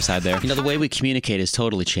the countryside there. You know, the way we communicate has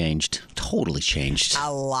totally changed. Totally changed.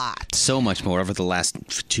 A lot. So much more over the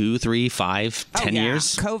last 2, 3, 5, 10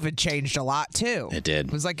 years. COVID changed a lot, too. It did.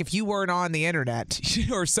 It was like if you weren't on the internet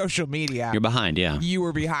or social media. You're behind, yeah. You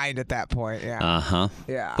were behind at that point, yeah. Uh-huh.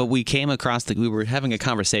 Yeah. But we came across, we were having a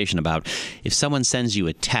conversation about if someone sends you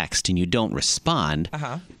a text and you don't respond,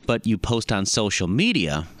 but you post on social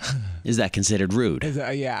media, is that considered rude?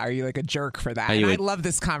 Yeah, are you like a jerk for that? And I love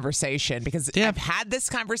this conversation because I've had this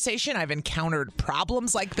conversation. I've encountered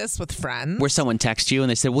problems like this with friends. Where someone texts you and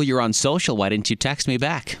they said, well, you're on social. Why didn't you text me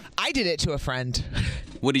back? I did it to a friend.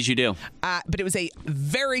 What did you do? But it was a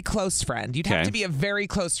very close friend. You'd have to be a very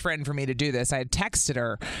close friend for me to do this. I had texted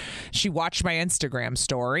her. She watched my Instagram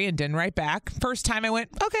story and didn't write back. First time I went,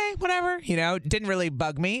 okay, whatever. You know, didn't really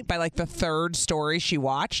bug me. By like the 3rd story she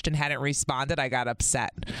watched and hadn't responded, I got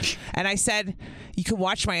upset. And I said, you can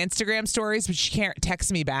watch my Instagram stories, but you can't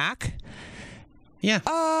text me back. Yeah.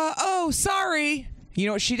 Oh, sorry. You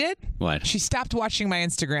know what she did? What? She stopped watching my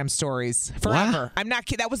Instagram stories forever. What? I'm not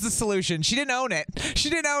kidding. That was the solution. She didn't own it.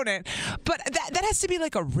 But that has to be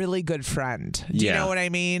like a really good friend. Do you know what I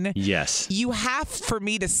mean? Yes. You have for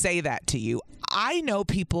me to say that to you. I know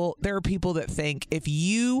there are people that think if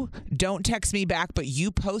you don't text me back, but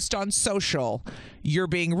you post on social, you're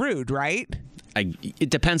being rude, right? It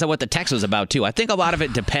depends on what the text was about, too. I think a lot of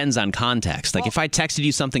it depends on context. Like, if I texted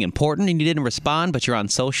you something important and you didn't respond, but you're on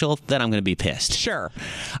social, then I'm going to be pissed. Sure.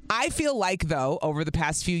 I feel like, though, over the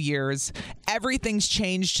past few years, everything's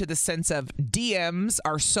changed to the sense of DMs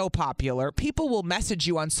are so popular. People will message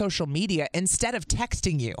you on social media instead of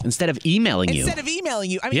texting you. Instead of emailing you.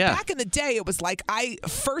 I mean, back in the day, it was like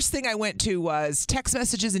first thing I went to was text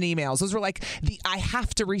messages and emails. Those were like I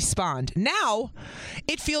have to respond. Now,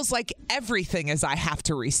 it feels like everything is I have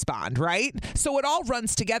to respond, right? So it all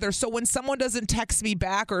runs together. So when someone doesn't text me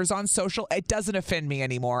back or is on social, it doesn't offend me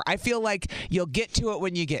anymore. I feel like you'll get to it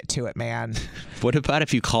when you get to it, man. What about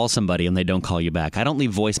if you call somebody and they don't call you back? I don't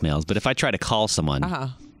leave voicemails, but if I try to call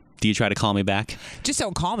someone, do you try to call me back? Just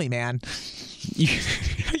don't call me, man.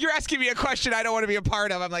 You're asking me a question I don't want to be a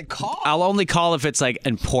part of. I'm like, call. I'll only call if it's like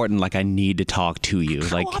important, like I need to talk to you.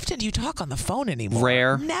 How Like often do you talk on the phone anymore?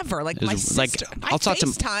 rare. Never. Like my It's like, sister. I'll talk to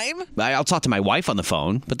FaceTime. I'll talk to my wife on the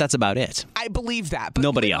phone, but that's about it. I believe that. But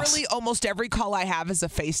Nobody literally else. almost every call I have is a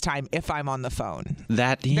FaceTime if I'm on the phone.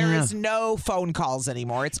 That There yeah. is no phone calls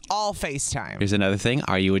anymore. It's all FaceTime. Here's another thing.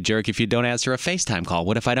 Are you a jerk if you don't answer a FaceTime call?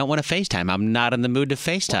 What if I don't want to FaceTime? I'm not in the mood to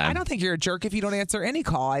FaceTime. I don't think you're a jerk if you don't answer any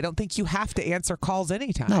call. I don't think you have to answer calls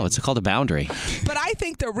anytime. No, it's called a boundary. But I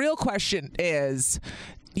think the real question is,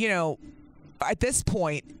 at this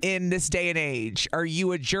point in this day and age, are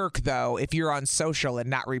you a jerk, though, if you're on social and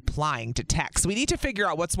not replying to text? We need to figure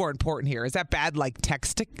out what's more important here. Is that bad, like,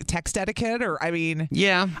 text etiquette? Or, I mean,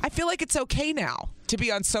 yeah. I feel like it's okay now to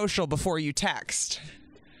be on social before you text.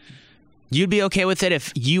 You'd be okay with it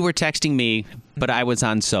if you were texting me, but I was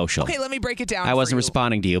on social. Okay, let me break it down. I wasn't for you.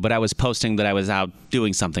 responding to you, but I was posting that I was out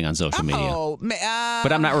doing something on social media.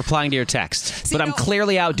 But I'm not replying to your text. But I'm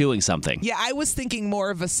clearly out doing something. Yeah, I was thinking more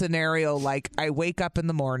of a scenario like I wake up in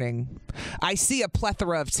the morning, I see a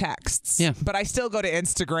plethora of texts, but I still go to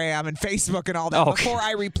Instagram and Facebook and all that before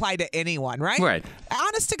I reply to anyone, right? Right.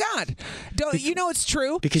 Honest to God. You know it's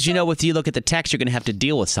true. Because you know, if you look at the text, you're going to have to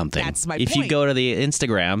deal with something. That's my If you point. go to the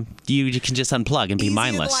Instagram, you can just unplug and be Easy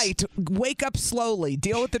mindless. and light. Wake up slowly.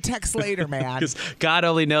 Deal with the text later, man. Because God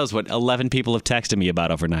only knows what 11 people have texted me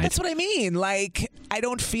about overnight. That's what I mean. Like, I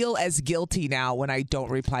don't feel as guilty now when I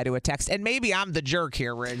don't reply to a text. And maybe I'm the jerk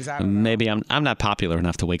here, Riggs. I don't know. Maybe I'm not popular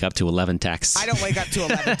enough to wake up to 11 texts. I don't wake up to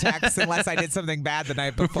 11 texts unless I did something bad the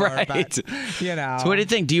night before. Right. But, you know. So what do you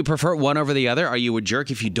think? Do you prefer one over the other? Are you a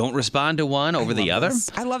jerk if you don't respond to one over the other?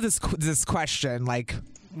 I love this question. Like,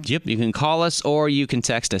 Yep, you can call us or you can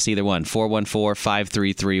text us, either one.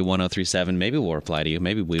 414-533-1037. Maybe we'll reply to you.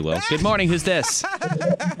 Maybe we will. Good morning. Who's this?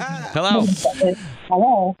 Hello.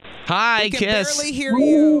 Hello. Hi, we can Kiss. barely hear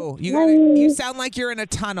you. You sound like you're in a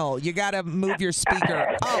tunnel. You got to move your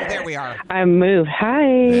speaker. Oh, there we are. I moved.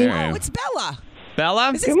 Hi. Oh, it's Bella.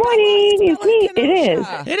 Bella? Good morning. It's me. It is.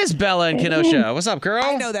 It is Bella in Kenosha. What's up, girl?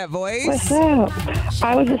 I know that voice. What's up?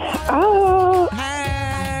 I was just,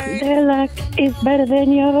 their luck is better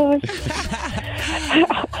than yours.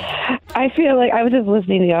 I feel like I was just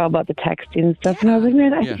listening to y'all about the texting and stuff, and I was like,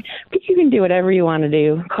 man, I think you can do whatever you want to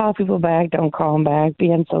do. Call people back, don't call them back,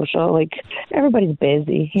 be unsocial. Like, everybody's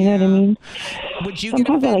busy. You know what I mean? Would you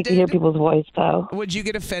Sometimes I like to hear people's voice, though. Would you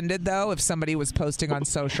get offended, though, if somebody was posting on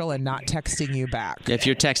social and not texting you back? If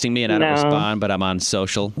you're texting me and I don't No. respond, but I'm on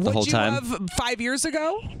social the whole time. Would you have 5 years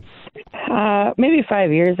ago? Maybe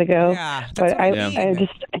 5 years ago. Yeah, that's but what I mean. I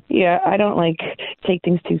just, I don't like take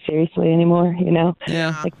things too seriously anymore, you know?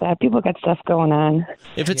 Yeah. Like that. People got stuff going on.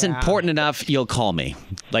 If it's important enough, you'll call me.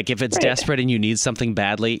 Like, if it's desperate and you need something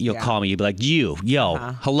badly, you'll call me. You'll be like,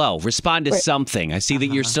 hello, respond to something. I see that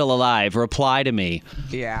you're still alive. Reply to me.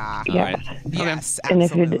 Yeah. All right. Yes, And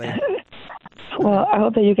if absolutely. Well, I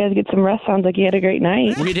hope that you guys get some rest. Sounds like you had a great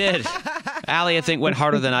night. We did. Allie, I think, went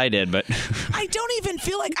harder than I did, but... I don't even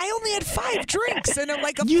feel like I only had 5 drinks in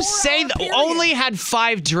like a You say only had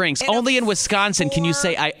 5 drinks. Only in Wisconsin can you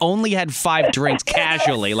say I only had 5 drinks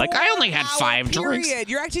casually. Like, I only had 5 drinks. period.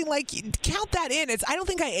 You're acting like count that in. I don't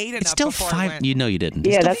think I ate enough. It's still before I 5. went. You know you didn't.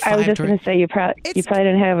 Yeah, It's still I was 5 just going to say you probably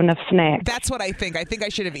didn't have enough snacks. That's what I think. I think I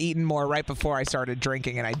should have eaten more right before I started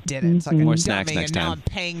drinking, and I didn't. Like a More dummy, snacks next and now time. I'm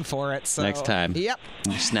paying for it. So. Next time. Yep.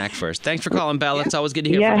 You snack first. Thanks for calling, Bella. It's always good to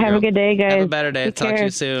hear Yeah, from you. have a girl. good day, guys. Have a better day. Take Talk to care. you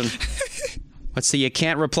soon. Let's see. You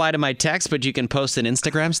can't reply to my text, but you can post an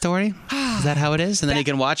Instagram story? Is that how it is? And then you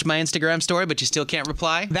can watch my Instagram story, but you still can't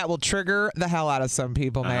reply? That will trigger the hell out of some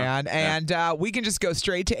people, man. And we can just go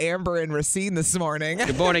straight to Amber and Racine this morning.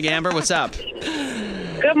 Good morning, Amber. What's up?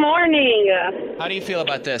 Good morning. How do you feel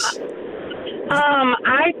about this?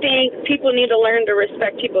 I think people need to learn to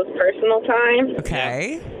respect people's personal time.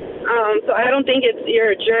 Okay. So I don't think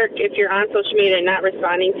you're a jerk if you're on social media and not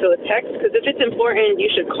responding to a text, because if it's important, you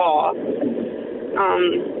should call.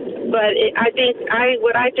 But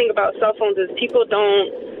what I think about cell phones is people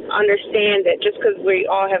don't understand that just because we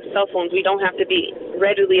all have cell phones, we don't have to be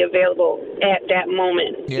readily available at that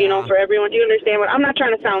moment. You know, for everyone. Do you understand what I'm not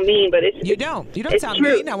trying to sound mean, but it's You don't it's sound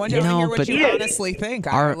true. mean. I want to hear what you honestly think.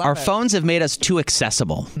 I love Our it. phones have made us too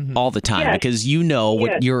accessible all the time Yes. because you know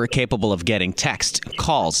what Yes. you're capable of getting: text,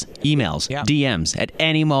 calls, emails, DMs at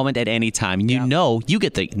any moment, at any time. And you know you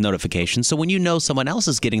get the notification. So when you know someone else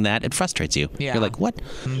is getting that, it frustrates you. Yeah. You're like, what?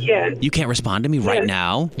 Yeah. You can't respond to me right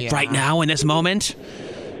now? Yeah. Right now in this moment?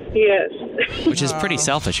 Yes. Which is pretty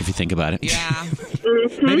selfish if you think about it. Yeah.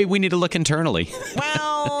 Maybe we need to look internally.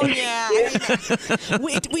 Well, yeah. I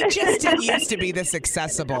mean, we just didn't used to be this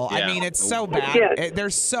accessible. Yeah. I mean, it's so bad. Yeah.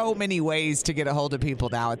 There's so many ways to get a hold of people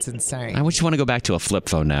now. It's insane. I just want to go back to a flip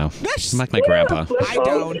phone now. I'm like my grandpa. I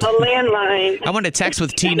don't. A landline. I want to text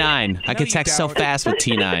with T9. I can text so fast with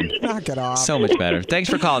T9. Knock it off. So much better. Thanks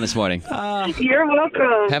for calling this morning. You're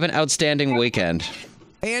welcome. Have an outstanding weekend.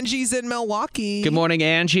 Angie's in Milwaukee. Good morning,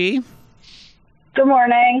 Angie. Good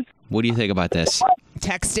morning. What do you think about this?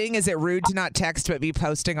 Texting, is it rude to not text but be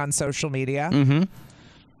posting on social media? Mm-hmm.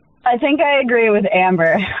 I think I agree with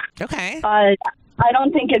Amber. Okay. I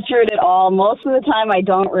don't think it's rude at all. Most of the time, I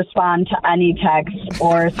don't respond to any text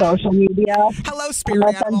or social media. Hello, spirit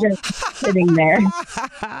unless animal. I'm just sitting there.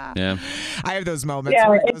 Yeah. I have those moments Yeah,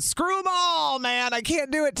 where I go, screw them all, man. I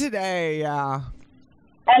can't do it today. Yeah.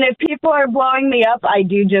 And if people are blowing me up, I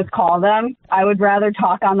do just call them. I would rather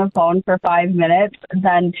talk on the phone for 5 minutes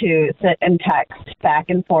than to sit and text back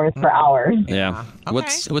and forth for hours. Yeah.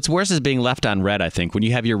 What's worse is being left on red, I think. When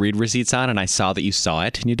you have your read receipts on and I saw that you saw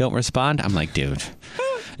it and you don't respond, I'm like, dude,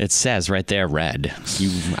 it says right there red.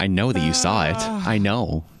 I know that you saw it. I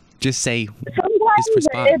know. Just say, just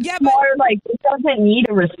respond. It's more like it doesn't need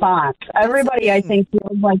a response. Everybody, I think,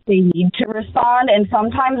 feels like they need to respond. And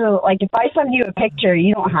sometimes, like, if I send you a picture,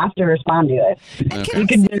 you don't have to respond to it. And can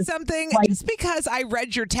I say something? Just because I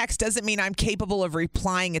read your text doesn't mean I'm capable of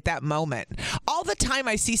replying at that moment. All the time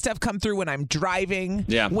I see stuff come through when I'm driving,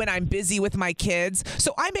 when I'm busy with my kids.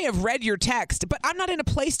 So I may have read your text, but I'm not in a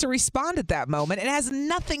place to respond at that moment. It has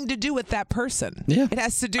nothing to do with that person. Yeah. It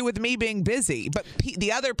has to do with me being busy. But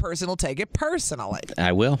the other person will take it personally.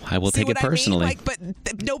 I will. I will take it personally. I mean?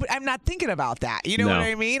 But I'm not thinking about that. You know No. what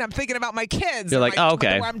I mean? I'm thinking about my kids. You're or like, my- oh,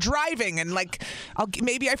 okay. Or I'm driving and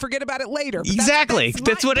maybe I forget about it later. But Exactly.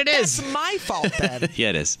 That's what it is. That's my fault then. Yeah,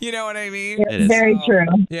 it is. You know what I mean? It is. Very true.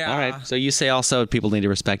 Yeah. All right. So you say also people need to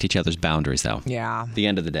respect each other's boundaries, though. Yeah. At the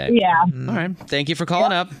end of the day. Yeah. All right. Thank you for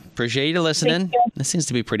calling up. Appreciate you listening. It seems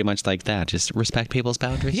to be pretty much like that. Just respect people's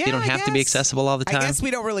boundaries. Yeah, you don't I have to be guess. accessible all the time. I guess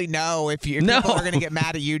we don't really know if people are going to get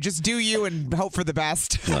mad at you. Just do you and hope for the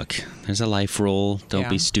best. Look, there's a life rule. Don't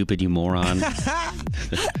be stupid, you moron.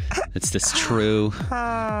 It's true,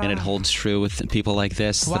 and it holds true with people like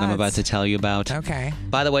this that I'm What? about to tell you about. Okay.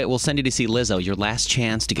 By the way, we'll send you to see Lizzo. Your last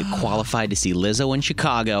chance to get qualified to see Lizzo in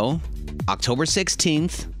Chicago, October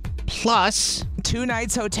 16th. Plus 2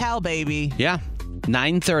 nights hotel, baby. Yeah.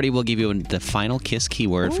 9:30, we'll give you the final kiss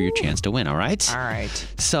keyword for your chance to win, all right? All right.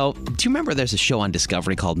 So, do you remember there's a show on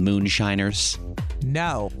Discovery called Moonshiners?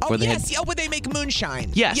 No. Oh, Where they yes. Where they make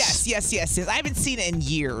moonshine. Yes. Yes. I haven't seen it in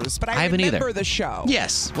years, but I haven't remember either. the show.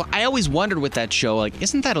 Yes. Well, I always wondered with that show, like,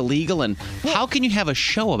 isn't that illegal? And how can you have a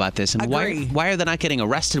show about this? And why are they not getting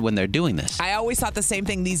arrested when they're doing this? I always thought the same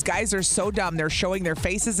thing. These guys are so dumb. They're showing their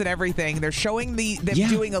faces and everything. They're showing them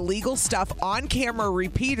doing illegal stuff on camera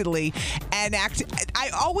repeatedly and I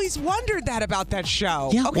always wondered that about that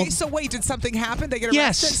show. Yeah, Okay, well- so wait, did something happen? They get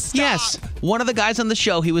arrested? Yes. One of the guys on the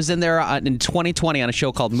show, he was in there in 2020 on a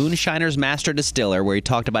show called Moonshiners Master Distiller, where he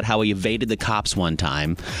talked about how he evaded the cops one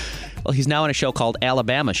time. Well, he's now in a show called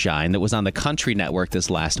Alabama Shine that was on the Country Network this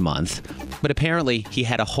last month. But apparently, he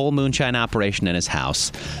had a whole moonshine operation in his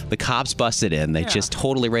house. The cops busted in. They just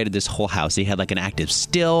totally raided this whole house. He had like an active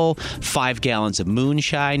still, 5 gallons of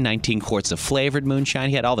moonshine, 19 quarts of flavored moonshine.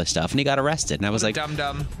 He had all this stuff, and he got arrested. And I was like,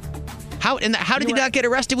 Dum-dum. how did he not get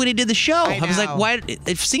arrested when he did the show? I was like, know. why?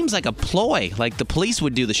 It seems like a ploy. Like the police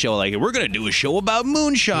would do the show, like, we're going to do a show about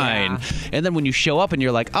moonshine. And then when you show up and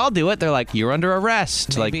you're like, I'll do it, they're like, you're under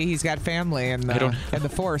arrest. Maybe he's got family in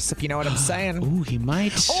the force, if you know what I'm saying. Ooh, he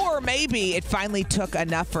might. Or maybe it finally took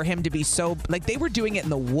enough for him to be so, like, they were doing it in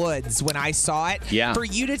the woods when I saw it. Yeah. For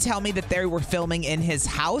you to tell me that they were filming in his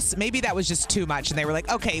house, maybe that was just too much. And they were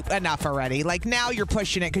like, okay, enough already. Like, now you're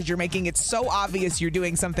pushing it because you're making it so obvious you're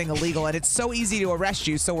doing something illegal and it's so easy to arrest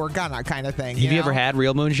you, so we're gonna kind of thing. Have you ever had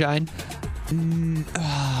real moonshine?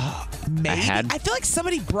 Maybe. I feel like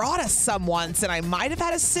somebody brought us some once, and I might have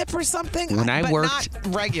had a sip or something. When I but worked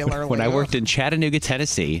not regularly. When I worked in Chattanooga,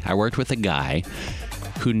 Tennessee, I worked with a guy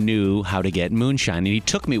who knew how to get moonshine, and he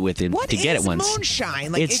took me with him to get it once.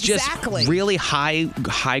 Moonshine? Like, it's exactly. just really high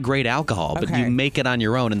grade alcohol, but you make it on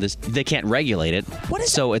your own, and they can't regulate it.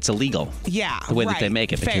 So it's illegal. Yeah, the way that they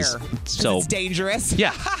make it. Fair. Because It's dangerous.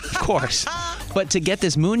 Yeah, of course. But to get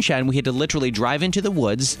this moonshine, we had to literally drive into the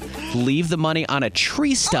woods, leave the money on a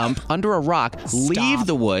tree stump under a rock, leave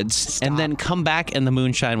the woods, and then come back, and the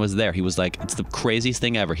moonshine was there. He was like, it's the craziest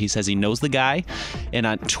thing ever. He says he knows the guy, and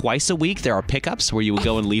twice a week there are pickups where you would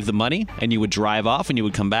go and leave the money, and you would drive off, and you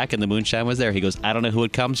would come back, and the moonshine was there. He goes, I don't know who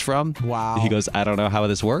it comes from. Wow. He goes, I don't know how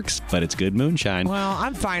this works, but it's good moonshine. Well,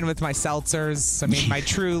 I'm fine with my seltzers. I mean, my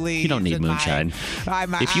Truly. You don't need moonshine.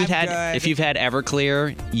 If you've had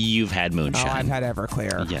Everclear, you've had moonshine. Oh, I've had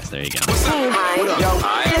Everclear. Yes, there you go.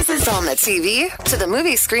 Hi. This is on the TV, to the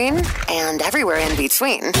movie screen, and everywhere in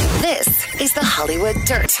between. This is the Hollywood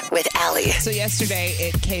Dirt with Allie. So yesterday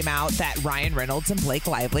it came out that Ryan Reynolds and Blake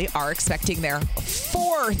Lively are expecting their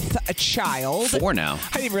fourth child. 4 now.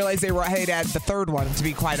 I didn't realize they had the third one, to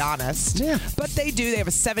be quite honest. Yeah. But they do. They have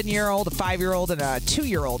a 7-year-old, a 5-year-old, and a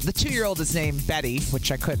 2-year-old. The 2-year-old is named Betty,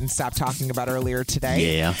 which I couldn't stop talking about earlier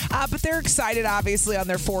today. Yeah. But they're excited, obviously, on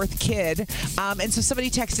their fourth kid. And so somebody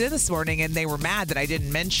texted in this morning, and they were mad that I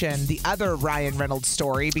didn't mention the other Ryan Reynolds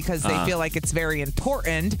story because they feel like it's very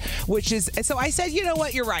important, which is, so I said, you know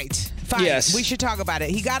what, you're right. Fine. Yes. We should talk about it.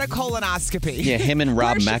 He got a colonoscopy. Yeah, him and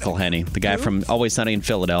Rob McElhenney, the guy from Always Sunny in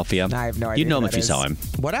Philadelphia. I have no idea. You'd know him who if that you is. saw him.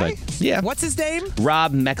 Would I? Yeah. What's his name?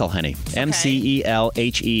 Rob McElhenney.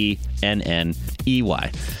 McElhenney. He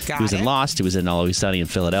was in Lost. He was in Always Sunny in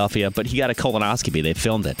Philadelphia. But he got a colonoscopy. They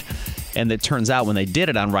filmed it. And it turns out when they did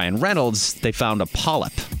it on Ryan Reynolds, they found a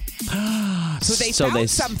polyp. So they found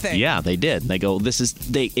something. Yeah, they did. They go,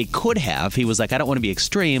 it could have. He was like, I don't want to be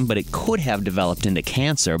extreme, but it could have developed into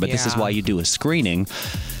cancer. But this is why you do a screening.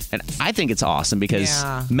 And I think it's awesome because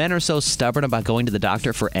men are so stubborn about going to the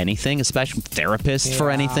doctor for anything, especially therapists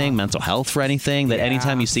for anything, mental health for anything, that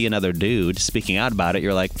anytime you see another dude speaking out about it,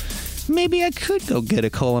 you're like, maybe I could go get a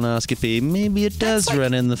colonoscopy. Maybe it does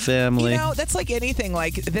run in the family. You know, that's like anything.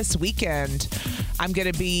 Like this weekend, I'm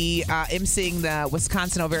going to be emceeing the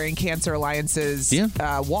Wisconsin Ovarian Cancer Alliance's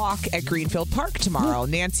walk at Greenfield Park tomorrow.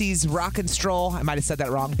 Nancy's Rock and Stroll. I might have said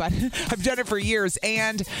that wrong, but I've done it for years.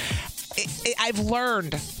 And I've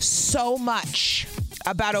learned so much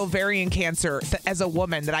about ovarian cancer as a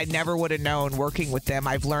woman that I never would have known working with them.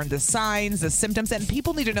 I've learned the signs, the symptoms, and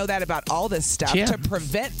people need to know that about all this stuff to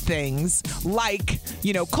prevent things like,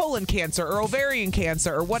 colon cancer or ovarian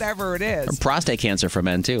cancer or whatever it is. Or prostate cancer for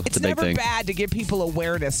men, too. It's a big never thing. bad to give people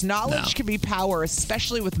awareness. Knowledge can be power,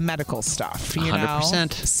 especially with medical stuff.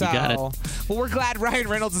 100%. So, you got it. Well, we're glad Ryan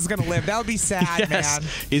Reynolds is going to live. That would be sad, man.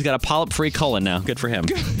 He's got a polyp-free colon now. Good for him.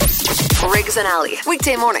 Riggs and Allie,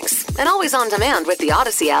 weekday mornings, and always on demand with the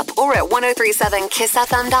Odyssey app or at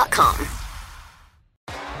 1037kissfm.com.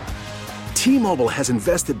 T-Mobile has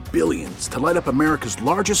invested billions to light up America's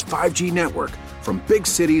largest 5G network, from big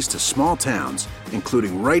cities to small towns,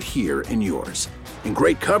 including right here in yours. And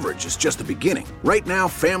great coverage is just the beginning. Right now,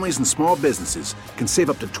 families and small businesses can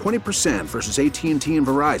save up to 20% versus AT&T and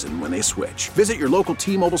Verizon when they switch. Visit your local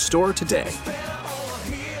T-Mobile store today.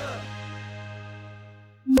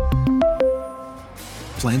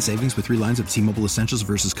 Plan savings with 3 lines of T-Mobile Essentials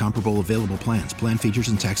versus comparable available plans. Plan features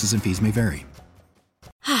and taxes and fees may vary.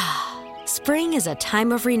 Spring is a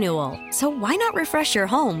time of renewal, so why not refresh your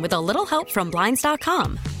home with a little help from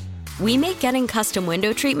Blinds.com? We make getting custom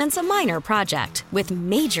window treatments a minor project with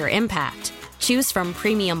major impact. Choose from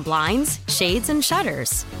premium blinds, shades, and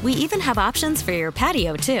shutters. We even have options for your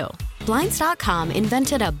patio, too. Blinds.com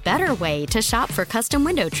invented a better way to shop for custom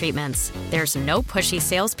window treatments. There's no pushy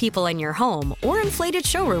salespeople in your home or inflated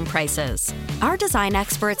showroom prices. Our design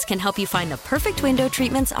experts can help you find the perfect window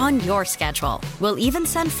treatments on your schedule. We'll even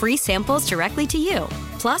send free samples directly to you.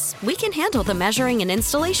 Plus, we can handle the measuring and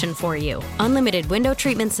installation for you. Unlimited window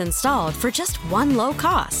treatments installed for just one low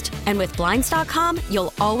cost. And with Blinds.com,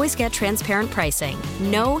 you'll always get transparent pricing.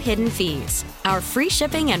 No hidden fees. Our free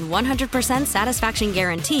shipping and 100% satisfaction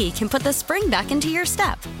guarantee can put the spring back into your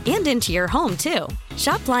step and into your home, too.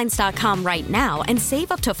 Shop Blinds.com right now and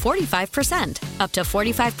save up to 45%. Up to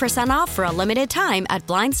 45% off for a limited time at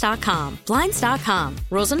Blinds.com. Blinds.com.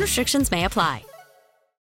 Rules and restrictions may apply.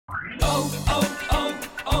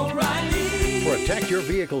 Protect your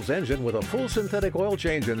vehicle's engine with a full synthetic oil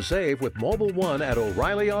change and save with Mobil 1 at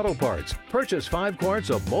O'Reilly Auto Parts. Purchase 5 quarts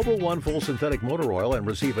of Mobil 1 full synthetic motor oil and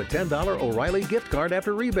receive a $10 O'Reilly gift card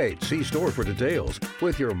after rebate. See store for details.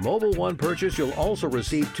 With your Mobil 1 purchase, you'll also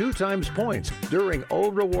receive 2 times points during O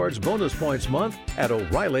Rewards Bonus Points Month at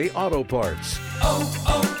O'Reilly Auto Parts.